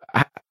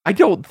 I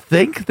don't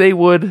think they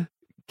would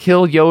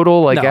kill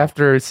Yodel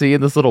after seeing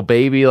this little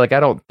baby. Like, I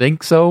don't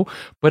think so.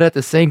 But at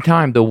the same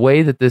time, the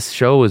way that this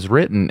show is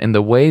written and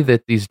the way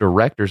that these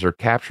directors are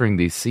capturing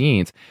these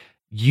scenes,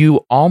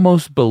 you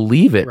almost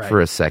believe it for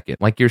a second.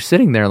 Like you're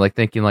sitting there like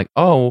thinking like,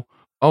 oh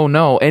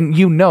no. And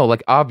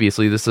like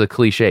obviously this is a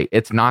cliche.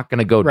 It's not going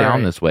to go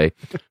down this way.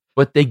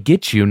 But they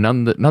get you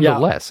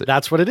nonetheless. Yeah,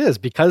 that's what it is.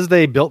 Because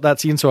they built that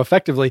scene so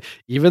effectively,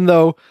 even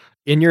though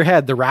in your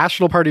head, the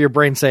rational part of your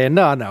brain saying,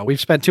 no, we've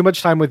spent too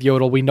much time with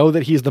Yodel. We know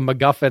that he's the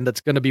MacGuffin that's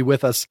going to be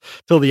with us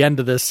till the end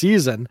of this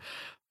season.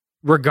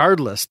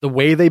 Regardless, the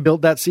way they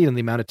built that scene and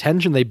the amount of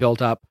tension they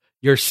built up,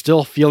 you're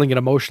still feeling it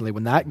emotionally.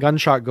 When that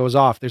gunshot goes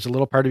off, there's a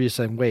little part of you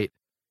saying, wait,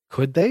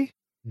 could they?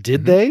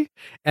 Did they?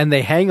 And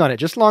they hang on it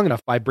just long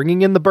enough by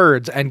bringing in the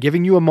birds and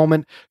giving you a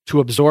moment to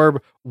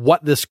absorb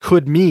what this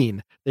could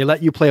mean. They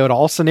let you play out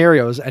all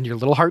scenarios and your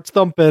little heart's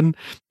thumping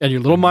and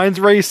your little mind's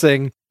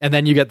racing. And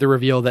then you get the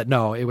reveal that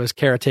no, it was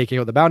Kara taking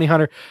out the bounty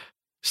hunter.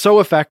 so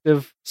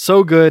effective,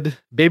 so good.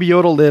 Baby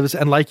Yoda lives.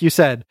 And like you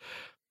said,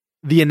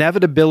 the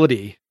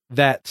inevitability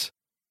that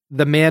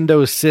the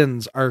Mando's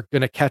sins are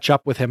going to catch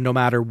up with him no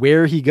matter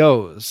where he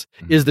goes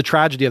is the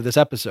tragedy of this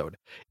episode.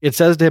 It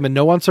says to him in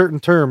no uncertain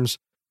terms,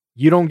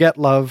 you don't get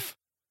love.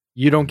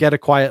 You don't get a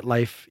quiet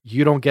life.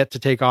 You don't get to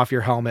take off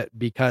your helmet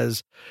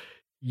because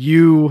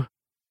you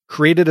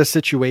created a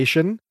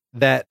situation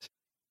that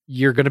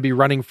you're going to be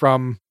running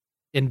from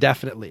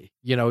indefinitely.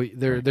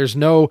 There's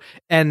no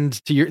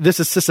end to this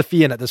is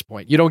Sisyphean at this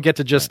point. You don't get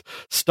to just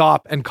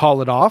stop and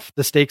call it off.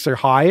 The stakes are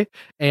high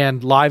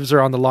and lives are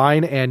on the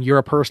line and you're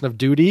a person of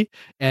duty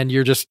and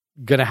you're just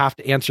going to have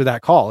to answer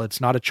that call.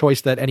 It's not a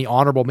choice that any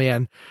honorable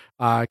man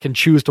can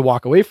choose to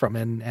walk away from.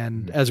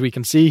 And as we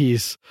can see,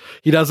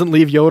 he doesn't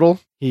leave Yodel.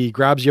 He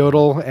grabs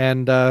Yodel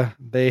and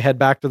they head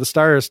back to the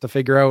stars to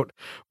figure out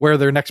where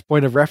their next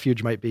point of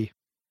refuge might be.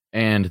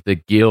 And the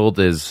guild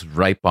is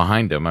right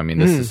behind them. I mean,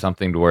 this is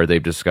something to where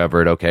they've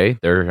discovered, okay,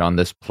 they're on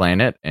this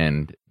planet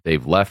and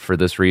they've left for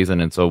this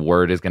reason. And so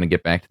word is going to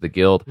get back to the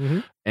guild.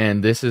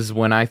 And this is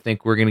when I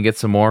think we're going to get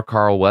some more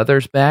Carl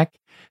Weathers back.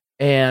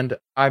 And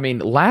I mean,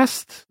 the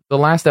last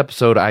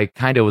episode, I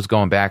kind of was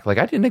going back, like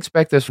I didn't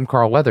expect this from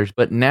Carl Weathers,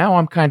 but now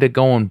I'm kind of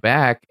going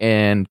back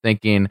and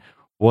thinking,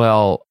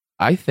 well,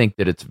 I think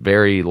that it's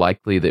very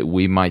likely that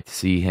we might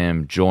see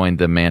him join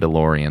the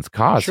Mandalorian's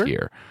cause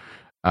here.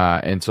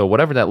 And so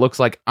whatever that looks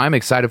like, I'm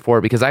excited for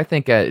it because I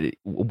think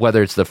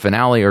whether it's the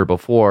finale or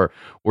before,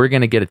 we're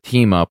going to get a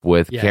team up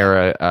with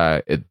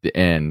Cara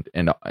and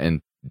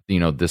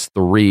this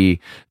three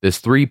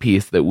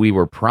piece that we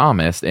were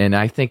promised. And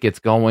I think it's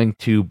going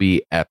to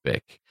be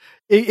epic.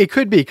 It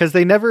could be because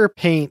they never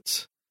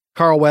paint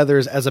Carl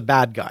Weathers as a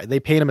bad guy. They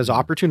paint him as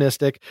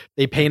opportunistic.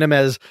 They paint him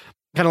as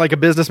kind of like a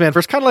businessman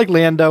first, kind of like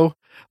Lando.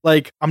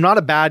 Like, I'm not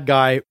a bad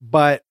guy,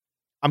 but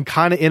I'm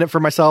kind of in it for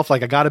myself.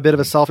 Like I got a bit of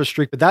a selfish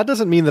streak, but that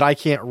doesn't mean that I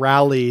can't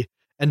rally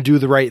and do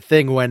the right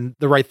thing when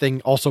the right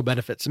thing also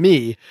benefits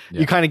me.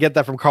 You kind of get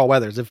that from Carl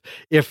Weathers.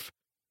 If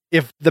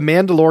the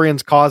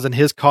Mandalorian's cause and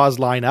his cause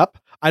line up,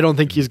 I don't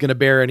think he's going to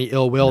bear any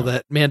ill will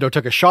that Mando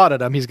took a shot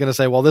at him. He's going to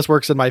say, well, this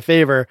works in my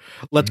favor.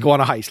 Let's go on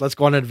a heist. Let's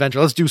go on an adventure.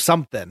 Let's do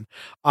something.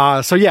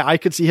 So yeah, I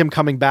could see him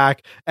coming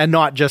back and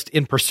not just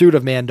in pursuit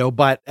of Mando,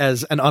 but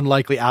as an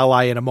unlikely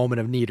ally in a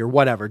moment of need or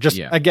whatever. Just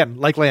again,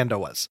 like Lando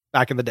was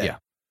back in the day. Yeah.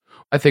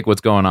 I think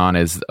what's going on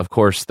is, of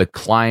course, the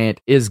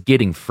client is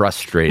getting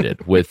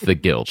frustrated with the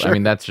guild. I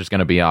mean, that's just going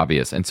to be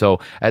obvious. And so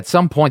at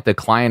some point, the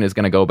client is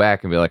going to go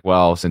back and be like,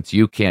 well, since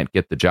you can't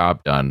get the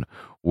job done,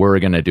 we're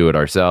going to do it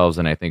ourselves.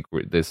 And I think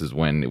this is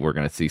when we're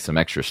going to see some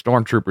extra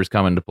stormtroopers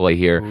come into play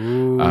here.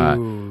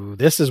 Ooh,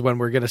 this is when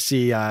we're going to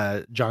see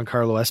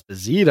Giancarlo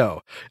Esposito.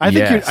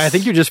 I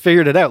think you just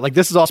figured it out. Like,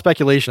 this is all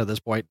speculation at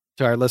this point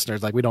to our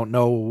listeners. Like, we don't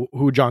know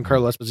who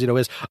Giancarlo Esposito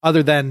is,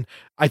 other than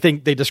I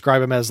think they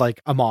describe him as like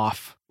a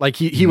Moff. Like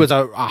he was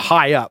a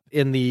high up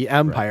in the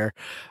Empire,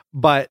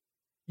 but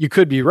you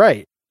could be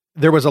right.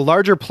 There was a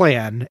larger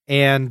plan,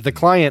 and the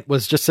client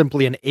was just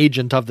simply an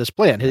agent of this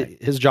plan.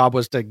 His job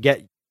was to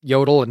get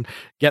Yodel and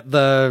get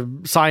the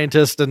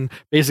scientist and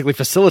basically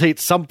facilitate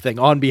something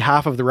on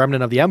behalf of the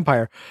remnant of the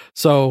Empire.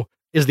 So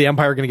is the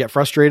Empire going to get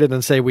frustrated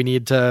and say we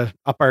need to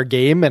up our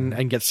game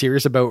and get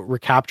serious about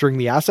recapturing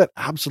the asset?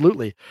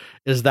 Absolutely.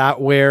 Is that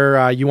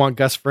where you want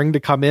Gus Fring to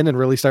come in and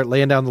really start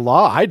laying down the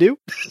law? I do.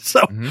 So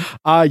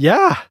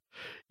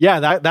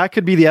that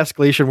could be the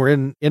escalation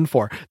we're in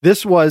for.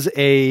 This was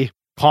a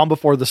calm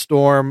before the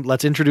storm.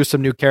 Let's introduce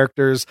some new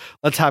characters.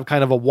 Let's have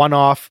kind of a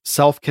one-off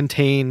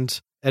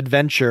self-contained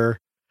adventure,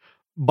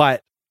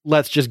 but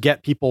let's just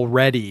get people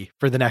ready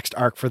for the next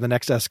arc, for the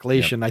next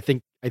escalation.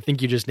 Yep. I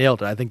think you just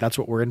nailed it. I think that's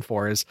what we're in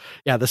for is,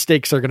 the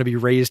stakes are going to be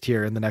raised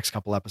here in the next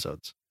couple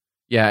episodes.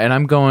 Yeah, and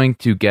I'm going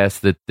to guess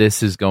that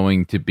this is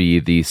going to be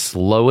the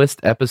slowest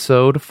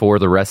episode for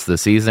the rest of the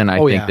season. I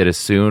think that as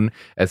soon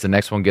as the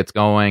next one gets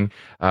going,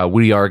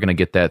 we are going to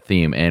get that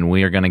theme, and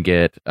we are going to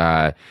get,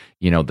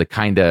 the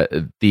kind of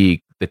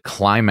the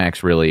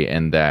climax really,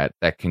 and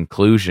that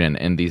conclusion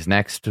in these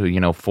next,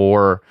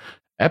 4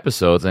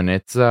 episodes. And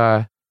it's,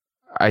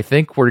 I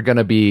think we're going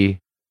to be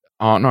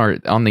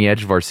on the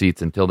edge of our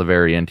seats until the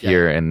very end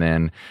here, and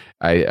then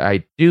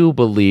I do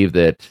believe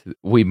that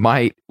we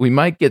might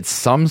get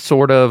some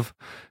sort of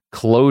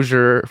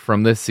closure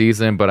from this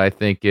season. But I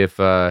think if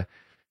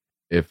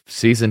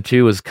season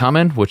 2 is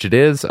coming, which it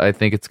is, I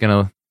think it's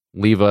going to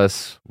leave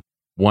us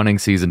wanting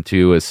season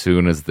 2 as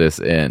soon as this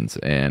ends,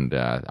 and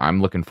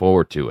I'm looking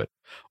forward to it.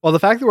 Well, the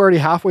fact that we're already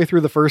halfway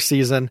through the first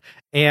season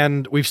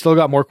and we've still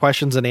got more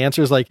questions and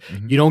answers, like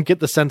you don't get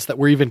the sense that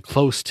we're even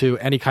close to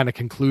any kind of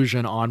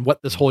conclusion on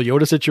what this whole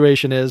Yoda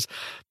situation is.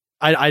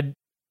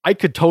 I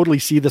could totally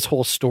see this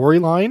whole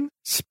storyline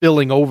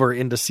spilling over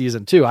into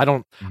season 2. I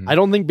don't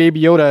think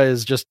Baby Yoda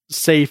is just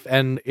safe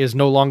and is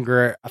no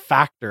longer a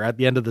factor at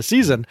the end of the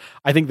season.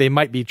 I think they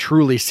might be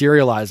truly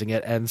serializing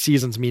it, and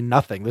seasons mean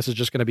nothing. This is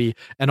just going to be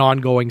an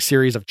ongoing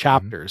series of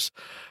chapters.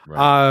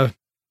 Right.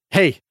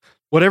 Hey,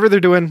 whatever they're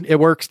doing, it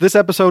works. This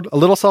episode, a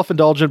little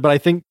self-indulgent, but I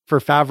think for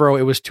Favreau,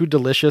 it was too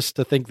delicious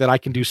to think that I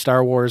can do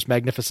Star Wars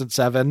Magnificent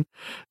Seven,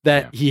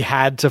 that he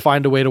had to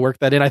find a way to work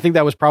that in. I think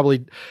that was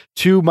probably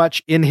too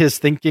much in his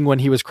thinking when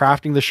he was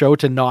crafting the show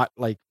to not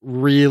like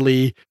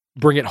really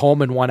bring it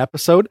home in one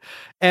episode.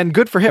 And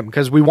good for him,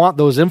 because we want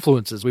those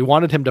influences. We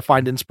wanted him to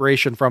find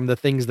inspiration from the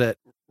things that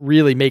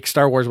really make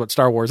Star Wars what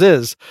Star Wars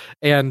is.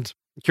 And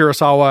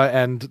Kurosawa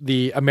and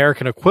the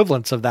American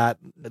equivalents of that,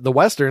 the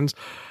Westerns,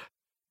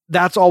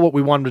 that's all what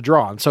we wanted to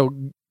draw on. So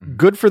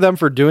good for them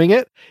for doing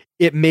it.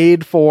 It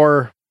made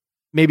for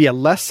maybe a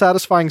less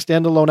satisfying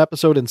standalone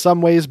episode in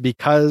some ways,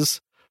 because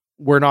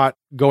we're not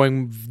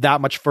going that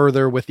much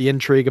further with the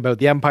intrigue about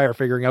the Empire,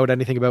 figuring out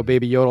anything about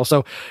Baby Yoda.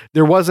 So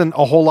there wasn't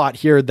a whole lot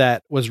here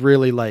that was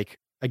really like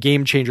a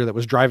game changer that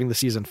was driving the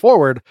season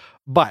forward,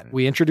 but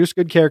we introduced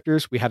good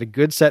characters. We had a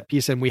good set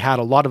piece, and we had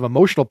a lot of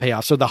emotional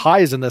payoff. So the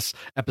highs in this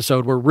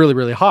episode were really,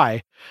 really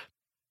high,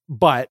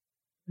 but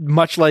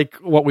much like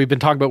what we've been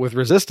talking about with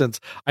Resistance,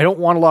 I don't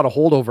want a lot of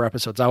holdover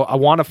episodes. I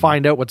want to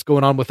find out what's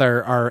going on with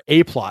our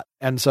A plot.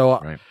 And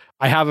so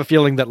I have a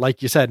feeling that,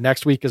 like you said,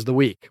 next week is the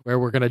week where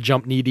we're going to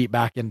jump knee deep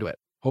back into it.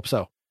 Hope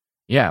so.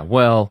 Yeah,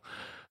 well,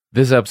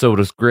 this episode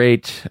was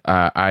great.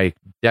 I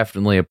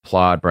definitely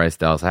applaud Bryce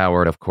Dallas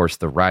Howard. Of course,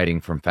 the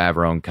writing from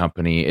Favreau and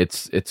Company,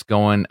 it's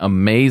going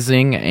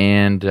amazing.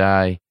 And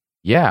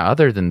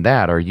other than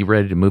that, are you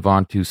ready to move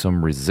on to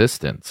some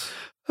Resistance?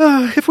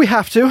 If we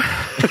have to.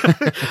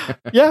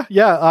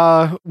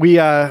 We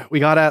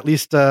got to at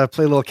least play a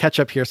little catch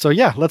up here. So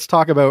yeah, let's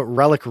talk about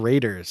Relic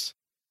Raiders.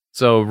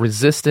 So,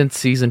 Resistance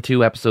Season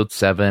 2, Episode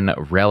 7,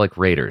 Relic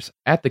Raiders.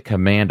 At the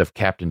command of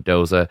Captain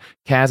Doza,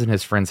 Kaz and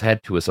his friends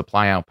head to a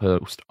supply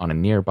outpost on a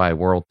nearby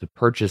world to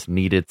purchase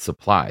needed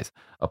supplies.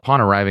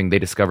 Upon arriving, they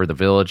discover the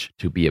village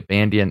to be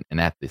abandoned,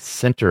 and at the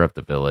center of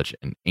the village,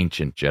 an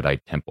ancient Jedi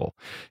temple.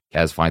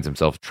 Kaz finds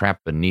himself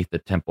trapped beneath the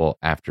temple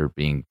after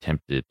being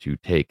tempted to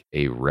take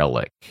a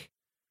relic.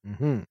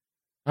 Mm-hmm.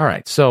 All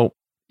right, so,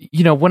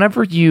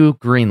 whenever you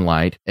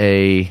greenlight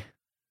a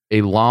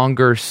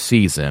longer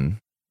season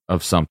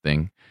of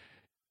something,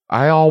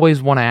 I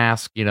always want to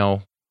ask,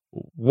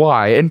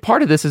 why? And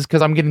part of this is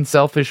because I'm getting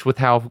selfish with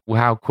how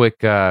quick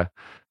The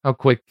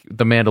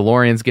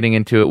Mandalorian's getting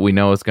into it. We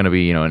know it's going to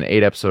be, an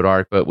 8-episode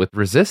arc, but with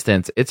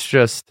Resistance, it's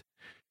just,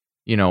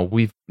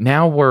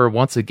 we're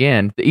once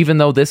again, even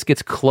though this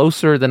gets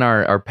closer than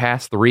our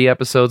past 3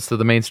 episodes to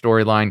the main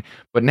storyline,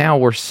 but now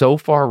we're so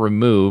far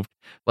removed.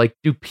 Like,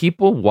 do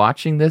people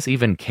watching this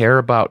even care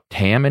about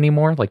Tam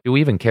anymore? Like, do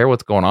we even care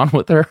what's going on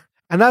with her?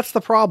 And that's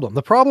the problem.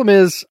 The problem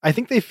is, I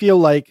think they feel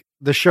like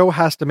the show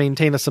has to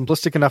maintain a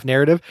simplistic enough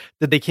narrative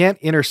that they can't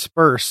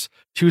intersperse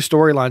 2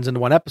 storylines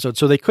into one episode.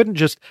 So they couldn't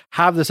just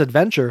have this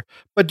adventure,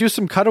 but do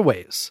some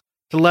cutaways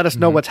to let us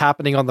know what's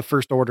happening on the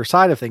First Order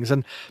side of things.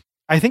 And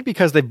I think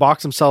because they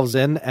boxed themselves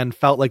in and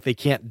felt like they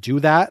can't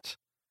do that,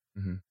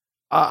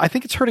 I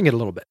think it's hurting it a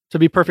little bit, to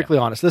be perfectly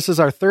honest. This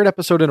is our 3rd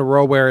episode in a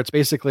row where it's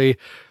basically,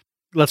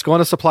 let's go on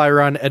a supply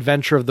run,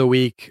 adventure of the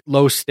week,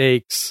 low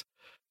stakes.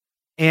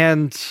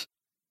 And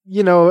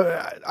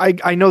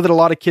I know that a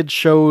lot of kids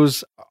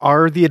shows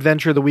are the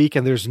adventure of the week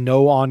and there's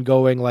no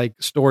ongoing like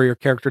story or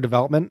character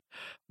development,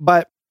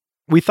 but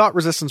we thought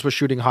Resistance was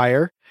shooting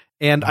higher,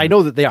 and I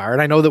know that they are,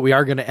 and I know that we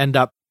are going to end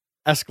up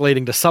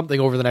escalating to something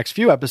over the next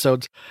few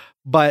episodes,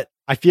 but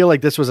I feel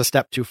like this was a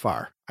step too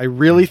far. I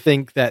really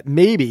think that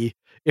maybe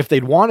if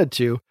they'd wanted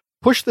to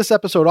push this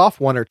episode off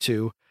 1 or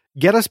 2,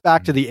 get us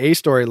back to the A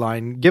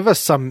storyline, give us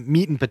some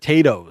meat and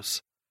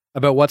potatoes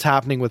about what's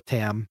happening with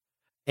Tam,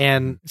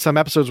 and some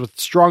episodes with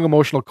strong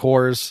emotional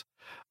cores,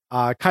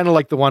 kind of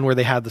like the one where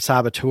they had the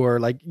saboteur.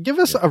 Like, give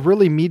us a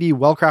really meaty,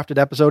 well-crafted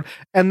episode,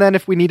 and then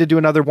if we need to do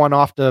another one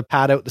off to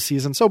pad out the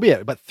season, so be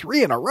it. But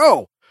 3 in a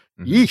row,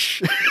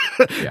 yeesh.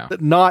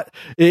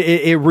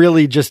 It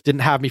really just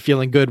didn't have me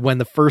feeling good when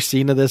the first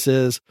scene of this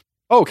is,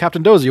 oh,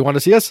 Captain Doza, you want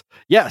to see us?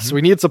 Yes,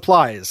 we need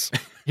supplies.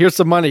 Here's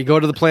some money. Go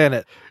to the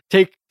planet.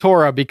 Take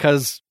Tora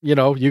because, you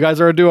guys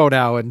are a duo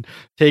now, and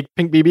take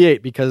Pink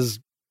BB-8 because,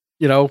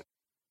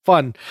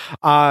 fun.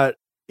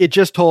 It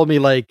just told me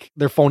like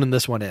they're phoning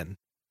this one in.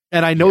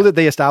 And I know that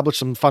they established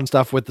some fun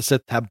stuff with the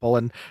Sith Temple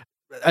and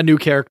a new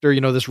character,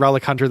 this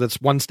relic hunter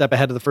that's one step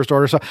ahead of the First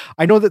Order. So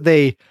I know that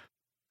they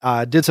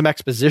did some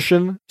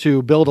exposition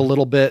to build a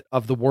little bit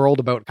of the world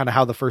about kind of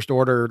how the First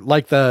Order,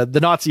 like the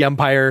Nazi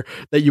Empire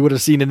that you would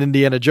have seen in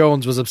Indiana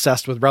Jones, was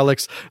obsessed with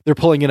relics. They're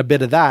pulling in a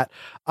bit of that.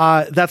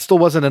 That still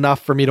wasn't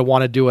enough for me to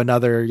want to do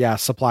another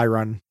supply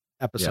run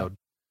episode.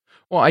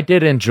 Well, I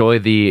did enjoy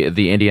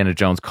the Indiana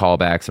Jones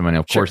callbacks. I mean,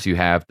 of course, you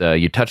have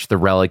you touch the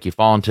relic, you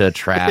fall into a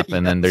trap,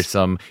 and then there's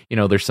some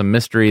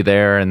mystery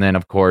there, and then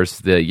of course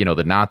the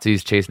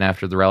Nazis chasing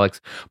after the relics.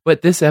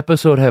 But this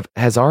episode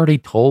has already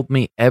told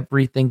me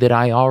everything that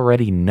I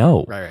already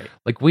know. Right.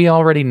 Like, we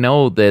already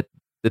know that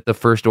the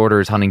First Order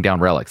is hunting down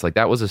relics. Like,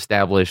 that was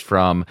established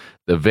from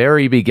the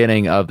very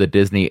beginning of the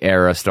Disney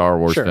era Star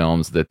Wars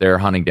films, that they're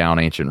hunting down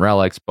ancient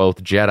relics,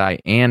 both Jedi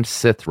and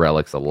Sith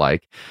relics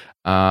alike.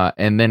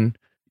 And then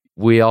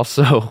we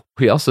also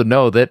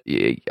know that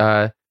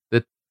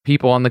that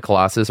people on the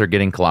Colossus are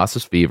getting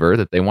Colossus fever,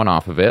 that they want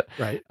off of it.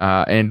 Right.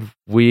 And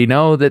we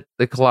know that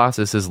the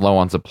Colossus is low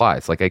on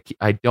supplies. Like,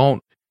 I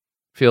don't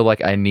feel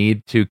like I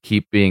need to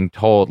keep being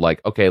told,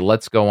 like, okay,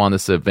 let's go on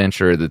this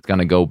adventure that's going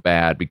to go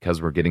bad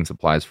because we're getting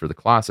supplies for the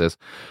Colossus.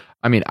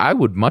 I mean, I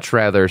would much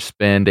rather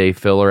spend a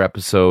filler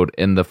episode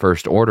in the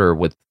First Order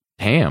with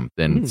Tam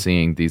than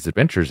seeing these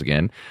adventures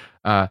again.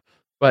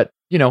 But,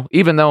 you know,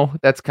 even though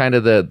that's kind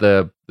of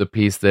the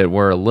piece that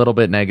we're a little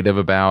bit negative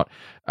about,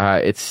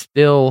 it's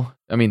still,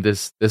 I mean,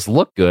 this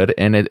looked good,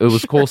 and it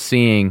was cool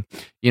seeing,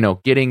 you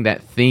know, getting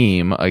that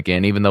theme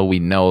again, even though we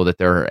know that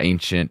there are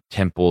ancient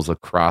temples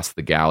across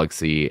the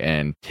galaxy,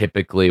 and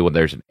typically when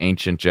there's an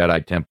ancient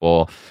Jedi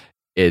temple,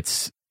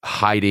 it's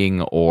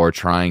hiding or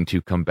trying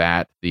to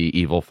combat the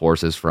evil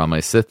forces from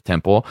a Sith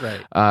temple.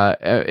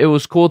 Right. It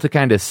was cool to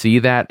kind of see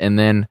that, and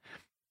then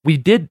we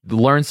did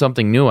learn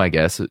something new, I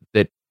guess,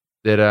 that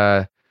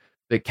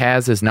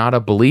Kaz is not a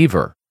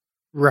believer.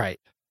 Right.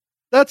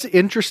 That's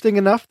interesting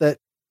enough that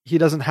he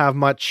doesn't have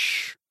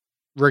much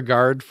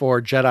regard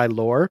for Jedi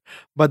lore,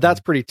 but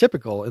that's pretty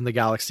typical in the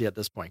galaxy at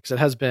this point, because it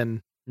has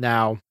been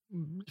now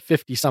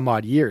 50 some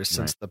odd years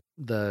since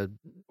the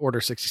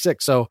Order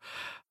 66. So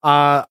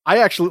I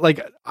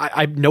actually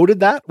I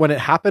noted that when it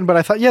happened, but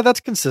I thought, yeah, that's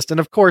consistent.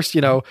 Of course,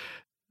 you know,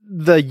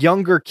 the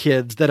younger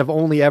kids that have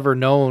only ever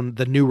known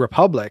the New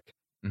Republic.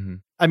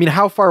 I mean,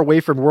 how far away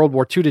from World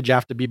War II did you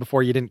have to be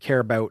before you didn't care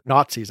about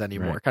Nazis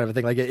anymore? Kind of a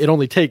thing. Like, it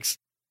only takes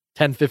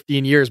 10,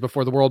 15 years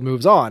before the world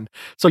moves on.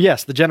 So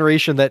yes, the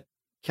generation that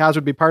Kaz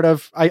would be part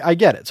of, I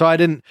get it. So I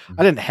didn't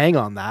hang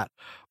on that.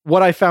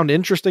 What I found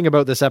interesting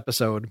about this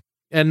episode,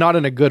 and not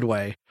in a good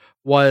way,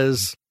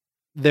 was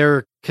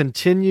their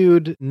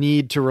continued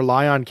need to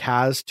rely on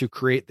Kaz to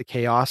create the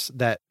chaos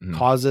that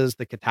causes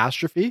the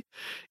catastrophe.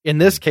 In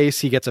this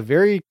case, he gets a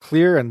very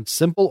clear and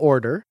simple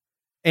order,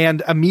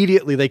 and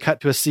immediately they cut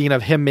to a scene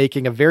of him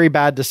making a very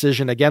bad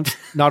decision against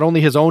not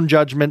only his own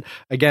judgment,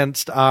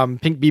 against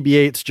Pink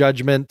BB-8's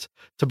judgment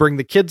to bring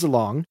the kids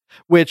along,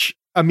 which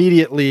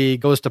immediately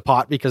goes to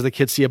pot because the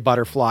kids see a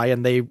butterfly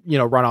and they, you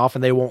know, run off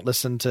and they won't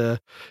listen to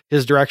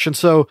his direction.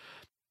 So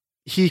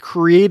he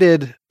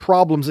created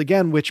problems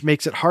again, which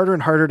makes it harder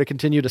and harder to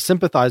continue to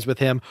sympathize with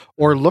him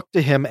or look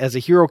to him as a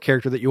hero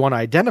character that you want to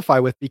identify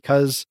with,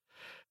 because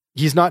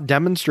he's not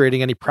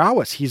demonstrating any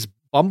prowess. He's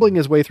bumbling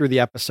his way through the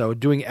episode,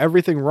 doing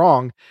everything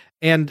wrong.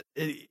 And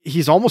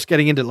he's almost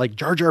getting into like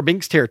Jar Jar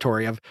Binks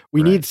territory of,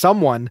 we need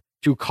someone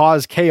to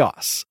cause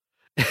chaos.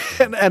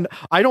 and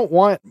I don't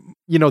want,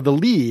 you know, the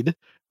lead.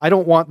 I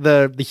don't want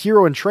the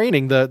hero in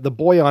training, the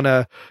boy on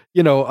a,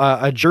 you know,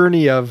 a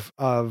journey of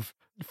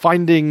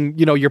finding,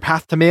 you know, your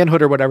path to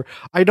manhood or whatever.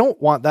 I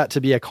don't want that to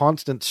be a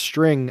constant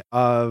string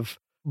of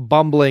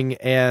bumbling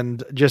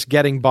and just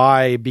getting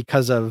by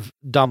because of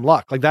dumb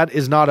luck. Like, that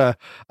is not a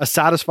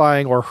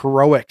satisfying or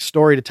heroic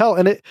story to tell.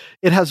 And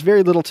it has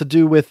very little to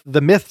do with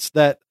the myths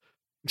that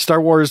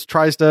Star Wars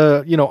tries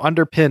to, you know,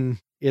 underpin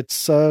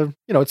its, you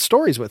know, its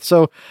stories with.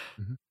 So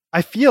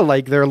I feel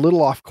like they're a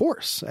little off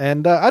course,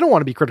 and I don't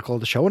want to be critical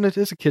of the show, and it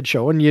is a kid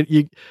show, and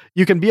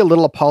you can be a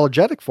little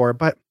apologetic for it,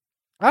 but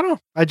I don't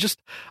know.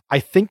 I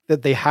think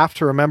that they have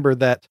to remember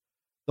that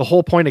the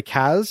whole point of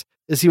Kaz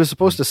is he was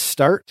supposed to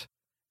start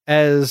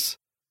as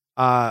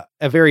a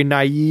very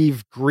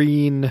naive,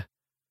 green,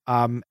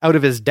 out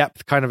of his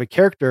depth kind of a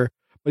character,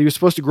 but he was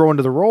supposed to grow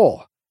into the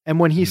role. And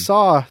when he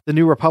saw the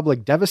New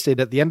Republic devastated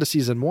at the end of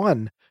season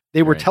 1,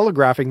 they were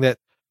telegraphing that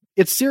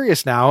it's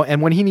serious now,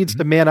 and when he needs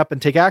to man up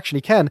and take action,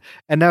 he can.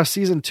 And now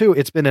season 2,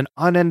 it's been an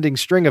unending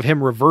string of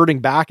him reverting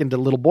back into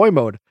little boy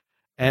mode.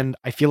 And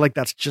I feel like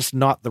that's just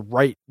not the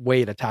right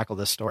way to tackle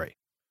this story.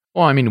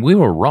 Well, I mean, we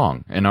were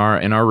wrong in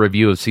our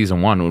review of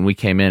season 1 when we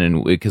came in,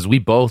 and because we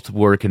both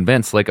were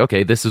convinced, like,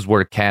 okay, this is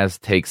where Kaz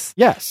takes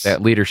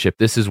that leadership.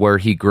 This is where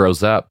he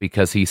grows up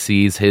because he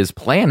sees his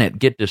planet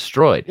get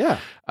destroyed. Yeah.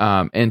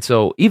 And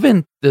so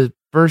even the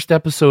first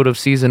episode of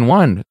season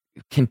 1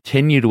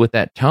 continued with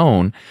that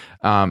tone,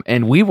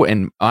 and we were,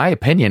 in my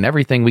opinion,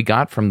 everything we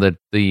got from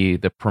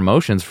the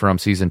promotions from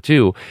season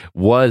 2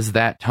 was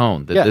that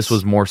tone, that this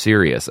was more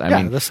serious. I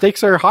mean, the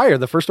stakes are higher.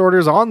 The First Order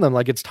is on them.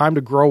 Like, it's time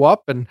to grow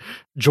up and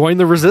join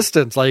the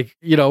resistance. Like,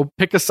 you know,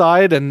 pick a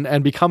side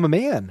and become a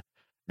man.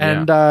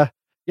 And I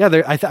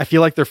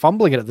feel like they're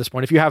fumbling it at this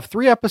point. If you have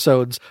 3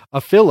 episodes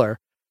of filler,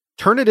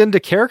 turn it into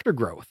character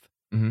growth,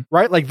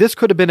 right? Like, this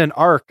could have been an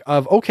arc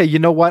of, okay, you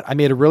know what? I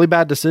made a really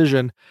bad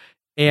decision,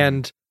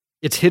 and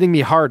it's hitting me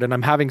hard, and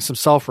I'm having some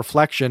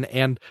self-reflection,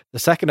 and the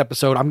second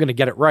episode, I'm going to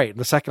get it right. In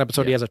the second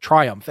episode, he has a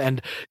triumph.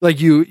 And like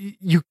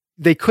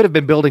they could have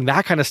been building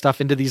that kind of stuff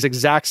into these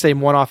exact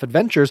same one-off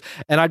adventures.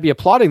 And I'd be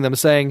applauding them,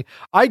 saying,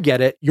 I get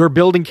it. You're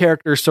building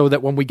characters so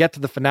that when we get to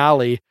the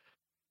finale,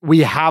 we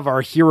have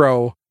our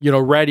hero, you know,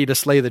 ready to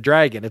slay the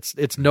dragon.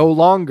 It's no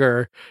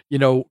longer, you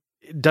know,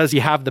 does he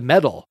have the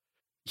medal?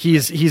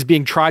 He's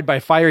being tried by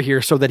fire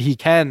here so that he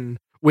can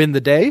win the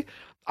day.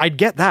 I'd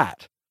get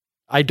that.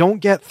 I don't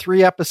get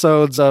 3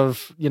 episodes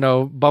of, you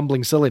know,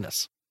 bumbling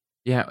silliness.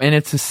 Yeah, and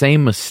it's the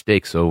same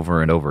mistakes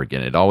over and over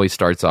again. It always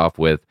starts off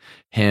with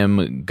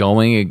him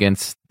going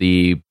against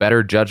the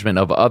better judgment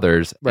of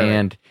others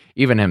and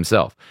even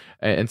himself.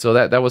 And so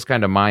that was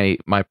kind of my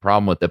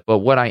problem with it. But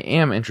what I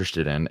am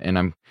interested in,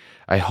 and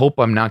I hope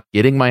I'm not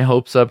getting my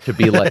hopes up to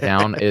be let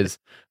down, is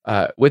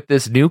with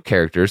this new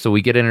character. So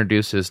we get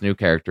introduced to this new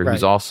character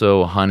who's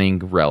also hunting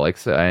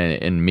relics,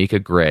 in Mika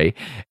Gray,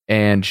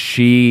 and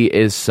she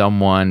is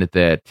someone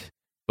that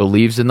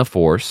believes in the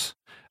Force.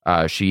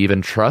 She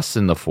even trusts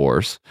in the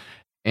Force,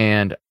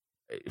 and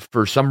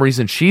for some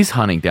reason she's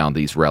hunting down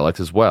these relics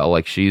as well.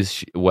 Like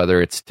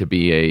whether it's to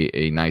be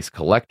a nice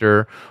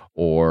collector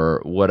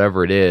or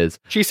whatever it is.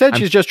 She said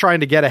she's just trying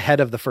to get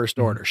ahead of the First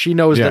Order. She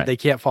knows that they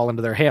can't fall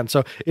into their hands.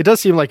 So it does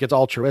seem like it's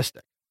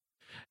altruistic.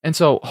 And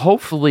so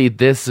hopefully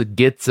this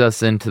gets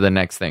us into the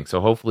next thing.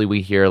 So hopefully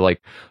we hear like,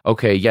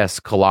 okay, yes,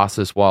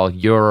 Colossus, while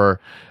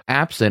you're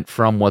absent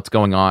from what's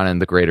going on in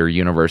the greater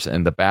universe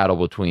and the battle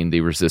between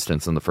the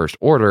Resistance and the First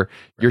Order,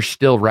 you're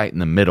still right in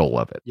the middle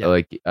of it.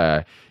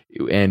 Yeah.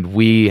 And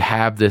we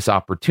have this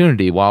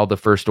opportunity while the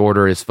First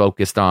Order is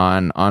focused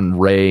on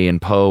Rey and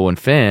Poe and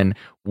Finn.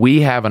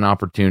 We have an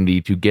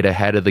opportunity to get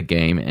ahead of the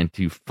game and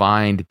to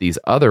find these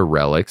other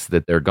relics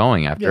that they're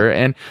going after.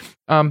 Yeah.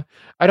 And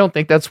I don't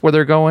think that's where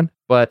they're going,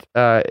 but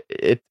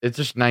it's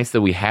just nice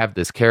that we have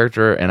this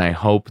character, and I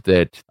hope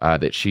that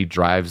she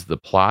drives the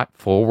plot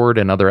forward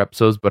in other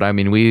episodes. But I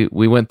mean, we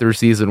went through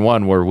season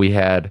 1 where we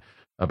had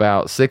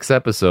about 6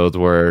 episodes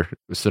where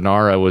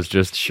Synara was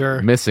just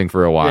missing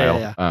for a while.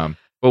 Yeah.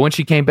 But when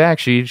she came back,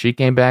 she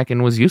came back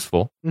and was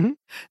useful. Mm-hmm.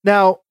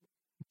 Now,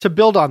 to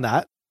build on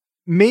that,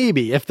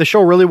 maybe if the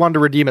show really wanted to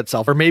redeem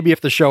itself, or maybe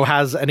if the show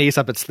has an ace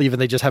up its sleeve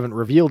and they just haven't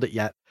revealed it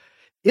yet,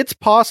 it's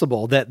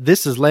possible that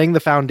this is laying the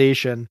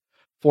foundation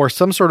for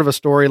some sort of a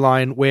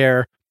storyline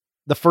where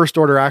the First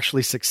Order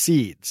actually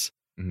succeeds.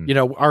 Mm-hmm. You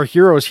know, our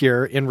heroes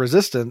here in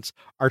Resistance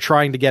are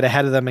trying to get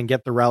ahead of them and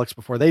get the relics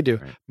before they do.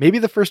 Right. Maybe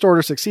the First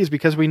Order succeeds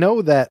because we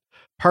know that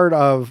part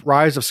of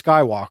Rise of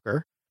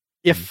Skywalker,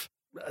 if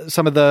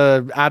some of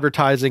the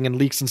advertising and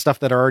leaks and stuff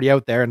that are already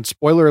out there, and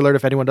spoiler alert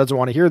if anyone doesn't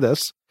want to hear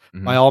this,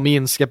 by all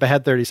means skip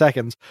ahead 30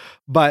 seconds,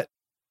 but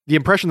the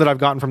impression that I've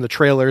gotten from the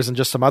trailers and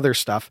just some other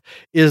stuff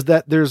is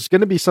that there's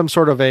going to be some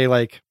sort of a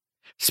like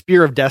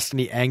Spear of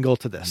Destiny angle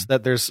to this,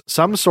 that there's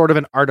some sort of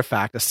an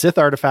artifact, a Sith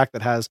artifact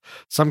that has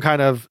some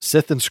kind of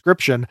Sith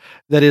inscription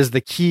that is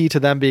the key to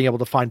them being able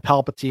to find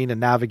Palpatine and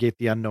navigate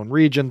the unknown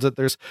regions, that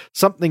there's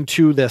something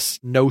to this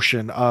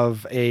notion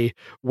of a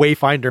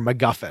Wayfinder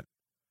MacGuffin.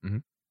 Mm-hmm.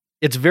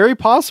 It's very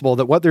possible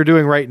that what they're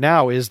doing right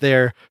now is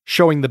they're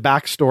showing the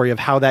backstory of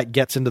how that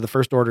gets into the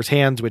First Order's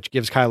hands, which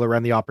gives Kylo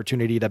Ren the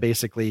opportunity to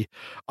basically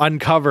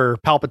uncover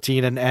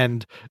Palpatine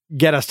and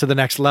get us to the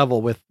next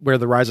level with where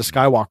the Rise of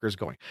Skywalker is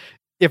going.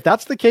 If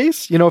that's the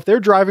case, you know, if they're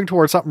driving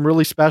towards something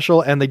really special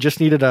and they just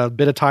needed a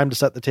bit of time to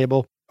set the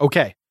table,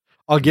 okay,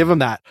 I'll give them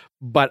that.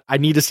 But I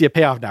need to see a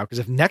payoff now, because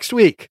if next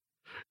week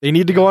they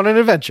need to go on an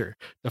adventure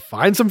to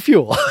find some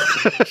fuel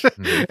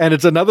and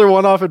it's another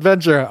one-off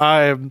adventure,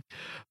 I'm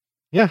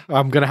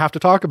going to have to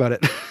talk about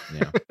it.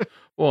 Yeah.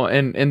 Well,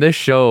 and this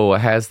show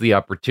has the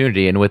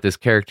opportunity, and with this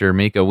character,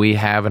 Mika, we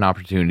have an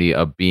opportunity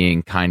of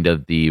being kind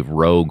of the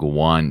Rogue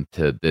One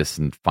to this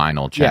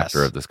final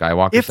chapter of the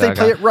Skywalker if saga. They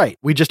play it right.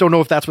 We just don't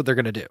know if that's what they're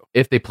going to do.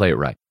 If they play it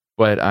right.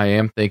 But I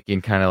am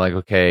thinking kind of like,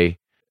 okay,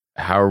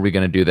 how are we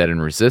going to do that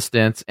in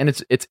Resistance? And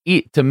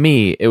to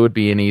me, it would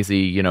be an easy,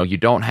 you know, you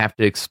don't have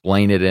to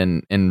explain it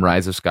in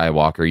Rise of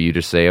Skywalker. You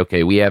just say,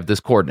 okay, we have this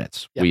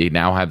coordinates. Yep. We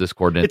now have this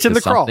coordinates. It's in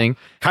the something.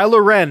 Crawl.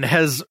 Kylo Ren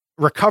has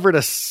recovered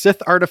a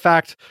Sith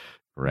artifact,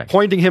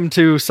 pointing him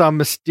to some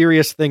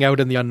mysterious thing out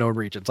in the unknown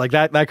regions. Like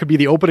that could be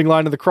the opening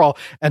line of the crawl.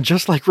 And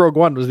just like Rogue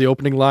One was the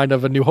opening line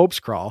of A New Hope's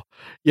crawl,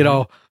 you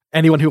know,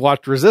 anyone who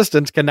watched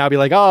Resistance can now be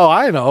like, oh,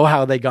 I know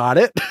how they got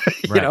it,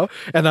 you know,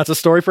 and that's a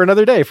story for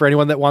another day for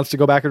anyone that wants to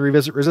go back and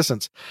revisit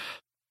Resistance.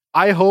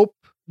 I hope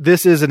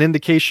this is an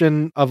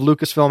indication of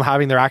Lucasfilm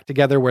having their act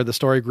together, where the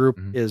story group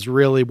is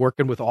really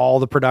working with all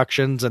the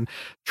productions and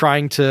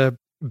trying to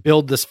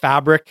build this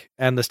fabric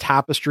and this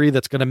tapestry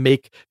that's going to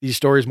make these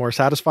stories more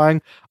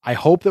satisfying. I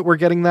hope that we're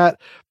getting that.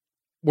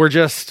 We're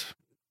just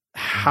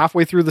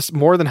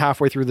more than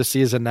halfway through the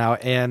season now,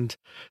 and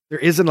there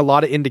isn't a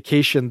lot of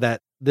indication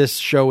that this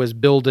show is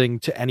building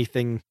to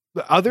anything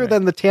other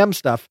than the Tam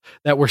stuff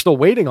that we're still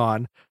waiting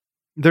on.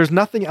 There's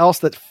nothing else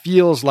that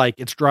feels like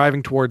it's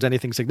driving towards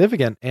anything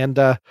significant. And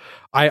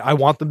I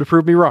want them to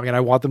prove me wrong, and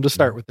I want them to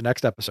start with the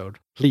next episode,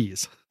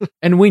 please.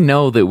 And we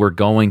know that we're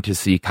going to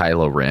see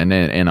Kylo Ren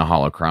in a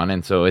holocron.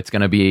 And so it's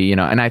going to be, you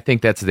know, and I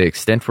think that's the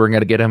extent we're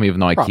going to get him, even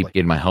though I keep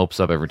getting my hopes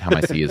up every time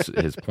I see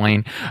his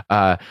plane.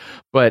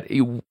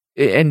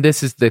 And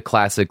this is the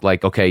classic,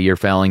 like, okay, you're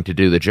failing to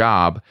do the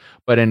job.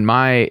 But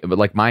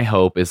my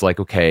hope is like,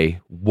 okay,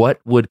 what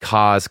would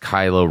cause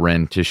Kylo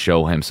Ren to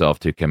show himself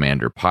to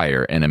Commander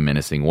Pyre in a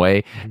menacing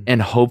way? Mm-hmm.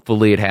 And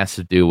hopefully it has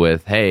to do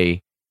with,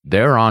 hey,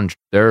 they're on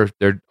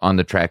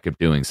the track of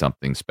doing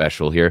something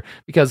special here.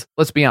 Because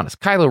let's be honest,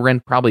 Kylo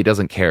Ren probably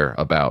doesn't care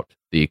about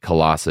the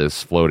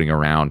Colossus floating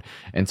around.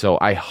 And so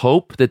I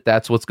hope that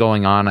that's what's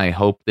going on. I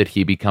hope that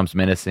he becomes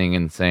menacing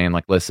and saying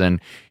like,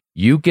 listen,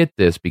 you get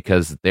this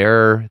because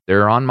they're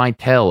on my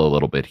tail a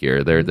little bit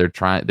here.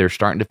 They're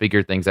starting to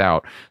figure things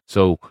out.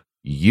 So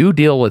you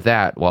deal with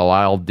that while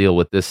I'll deal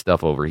with this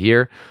stuff over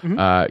here.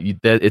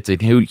 It's a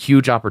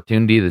huge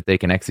opportunity that they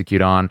can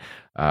execute on.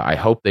 I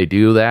hope they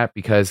do that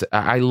because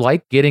I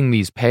like getting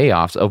these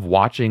payoffs of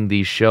watching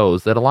these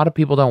shows that a lot of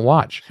people don't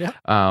watch. Yeah.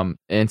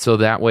 And so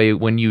that way,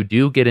 when you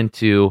do get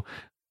into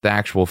the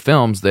actual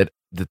films that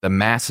the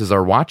masses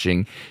are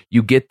watching,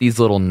 you get these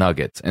little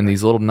nuggets, and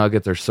these little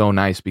nuggets are so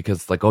nice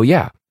because it's like, oh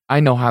yeah, I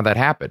know how that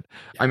happened.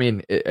 I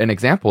mean, an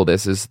example of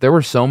this is there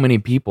were so many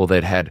people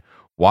that had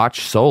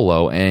watched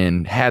Solo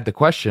and had the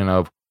question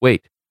of,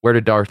 wait, where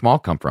did Darth Maul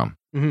come from?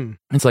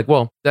 It's like,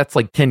 well, that's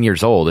like 10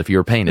 years old if you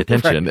were paying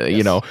attention, right,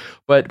 you know,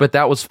 but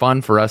that was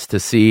fun for us to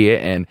see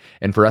and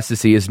for us to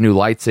see his new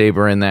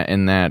lightsaber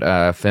in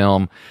that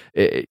film.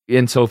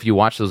 And so if you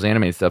watch those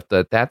animated stuff,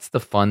 that's the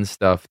fun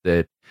stuff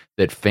that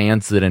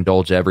fans that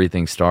indulge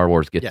everything Star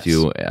Wars get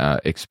to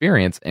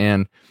experience.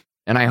 And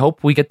I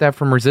hope we get that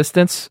from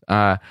Resistance.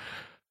 I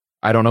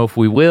don't know if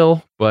we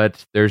will,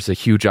 but there's a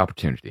huge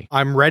opportunity.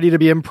 I'm ready to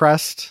be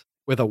impressed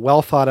with a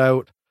well thought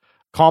out,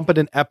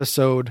 competent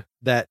episode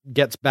that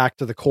gets back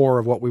to the core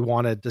of what we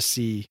wanted to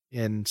see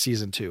in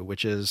season 2,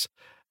 which is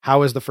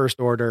how is the First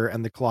Order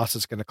and the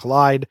Colossus going to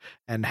collide,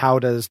 and how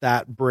does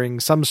that bring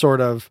some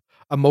sort of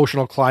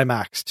emotional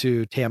climax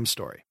to Tam's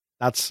story?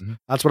 That's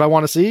what I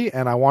want to see,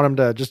 and I want him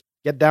to just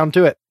get down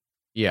to it.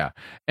 Yeah,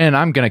 and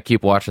I'm going to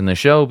keep watching the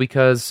show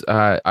because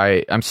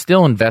I'm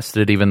still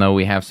invested, even though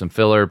we have some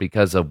filler,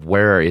 because of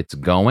where it's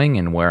going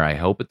and where I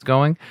hope it's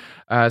going.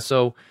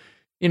 So,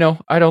 you know,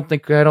 I don't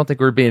think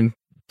we're being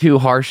too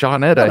harsh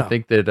on it. No.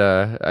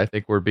 I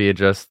think we're being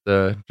just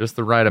the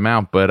right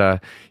amount.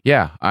 But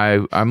yeah,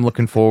 I'm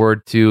looking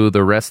forward to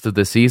the rest of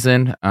the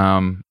season.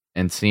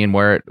 And seeing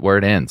where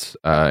it ends,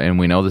 and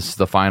we know this is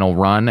the final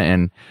run,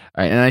 and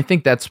I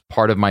think that's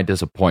part of my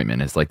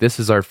disappointment. Is like, this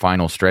is our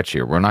final stretch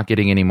here. We're not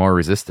getting any more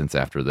Resistance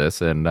after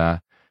this, and I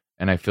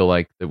feel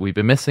like that we've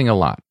been missing a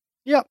lot.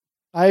 Yep,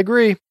 I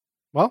agree.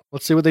 Well,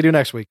 let's see what they do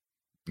next week.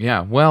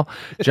 Yeah, well,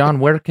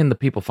 John, where can the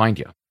people find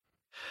you?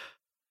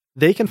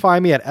 They can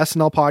find me at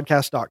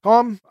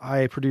snlpodcast.com.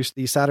 I produce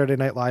the Saturday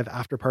Night Live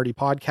After Party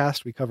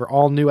podcast. We cover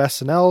all new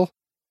SNL.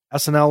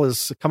 SNL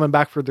is coming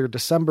back for their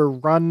December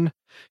run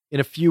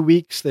in a few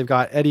weeks. They've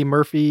got Eddie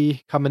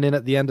Murphy coming in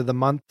at the end of the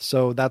month.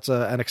 So that's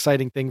an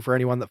exciting thing for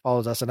anyone that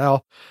follows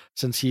SNL,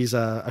 since he's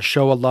a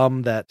show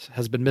alum that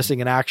has been missing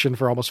in action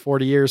for almost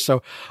 40 years.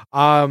 So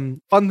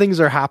fun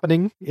things are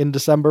happening in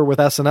December with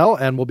SNL,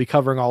 and we'll be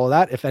covering all of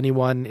that. If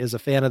anyone is a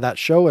fan of that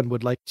show and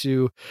would like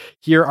to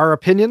hear our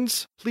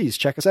opinions, please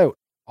check us out.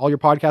 All your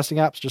podcasting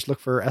apps, just look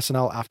for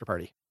SNL After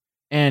Party.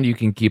 And you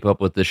can keep up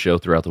with this show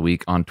throughout the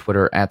week on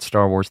Twitter at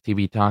Star Wars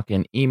TV Talk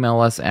and email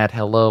us at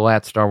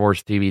hello@Star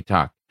Wars TV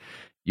Talk.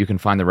 You can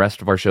find the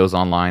rest of our shows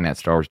online at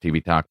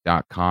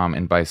StarWarsTVTalk.com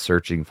and by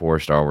searching for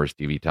Star Wars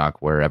TV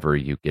Talk wherever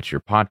you get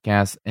your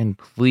podcasts. And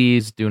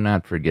please do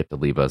not forget to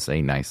leave us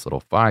a nice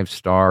little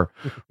 5-star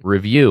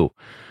review.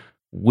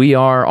 We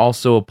are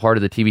also a part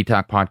of the TV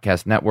Talk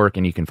Podcast Network,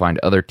 and you can find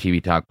other TV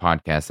Talk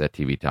podcasts at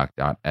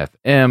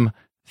tvtalk.fm.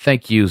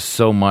 Thank you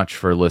so much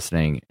for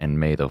listening, and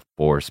may the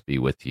Force be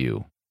with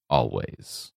you always.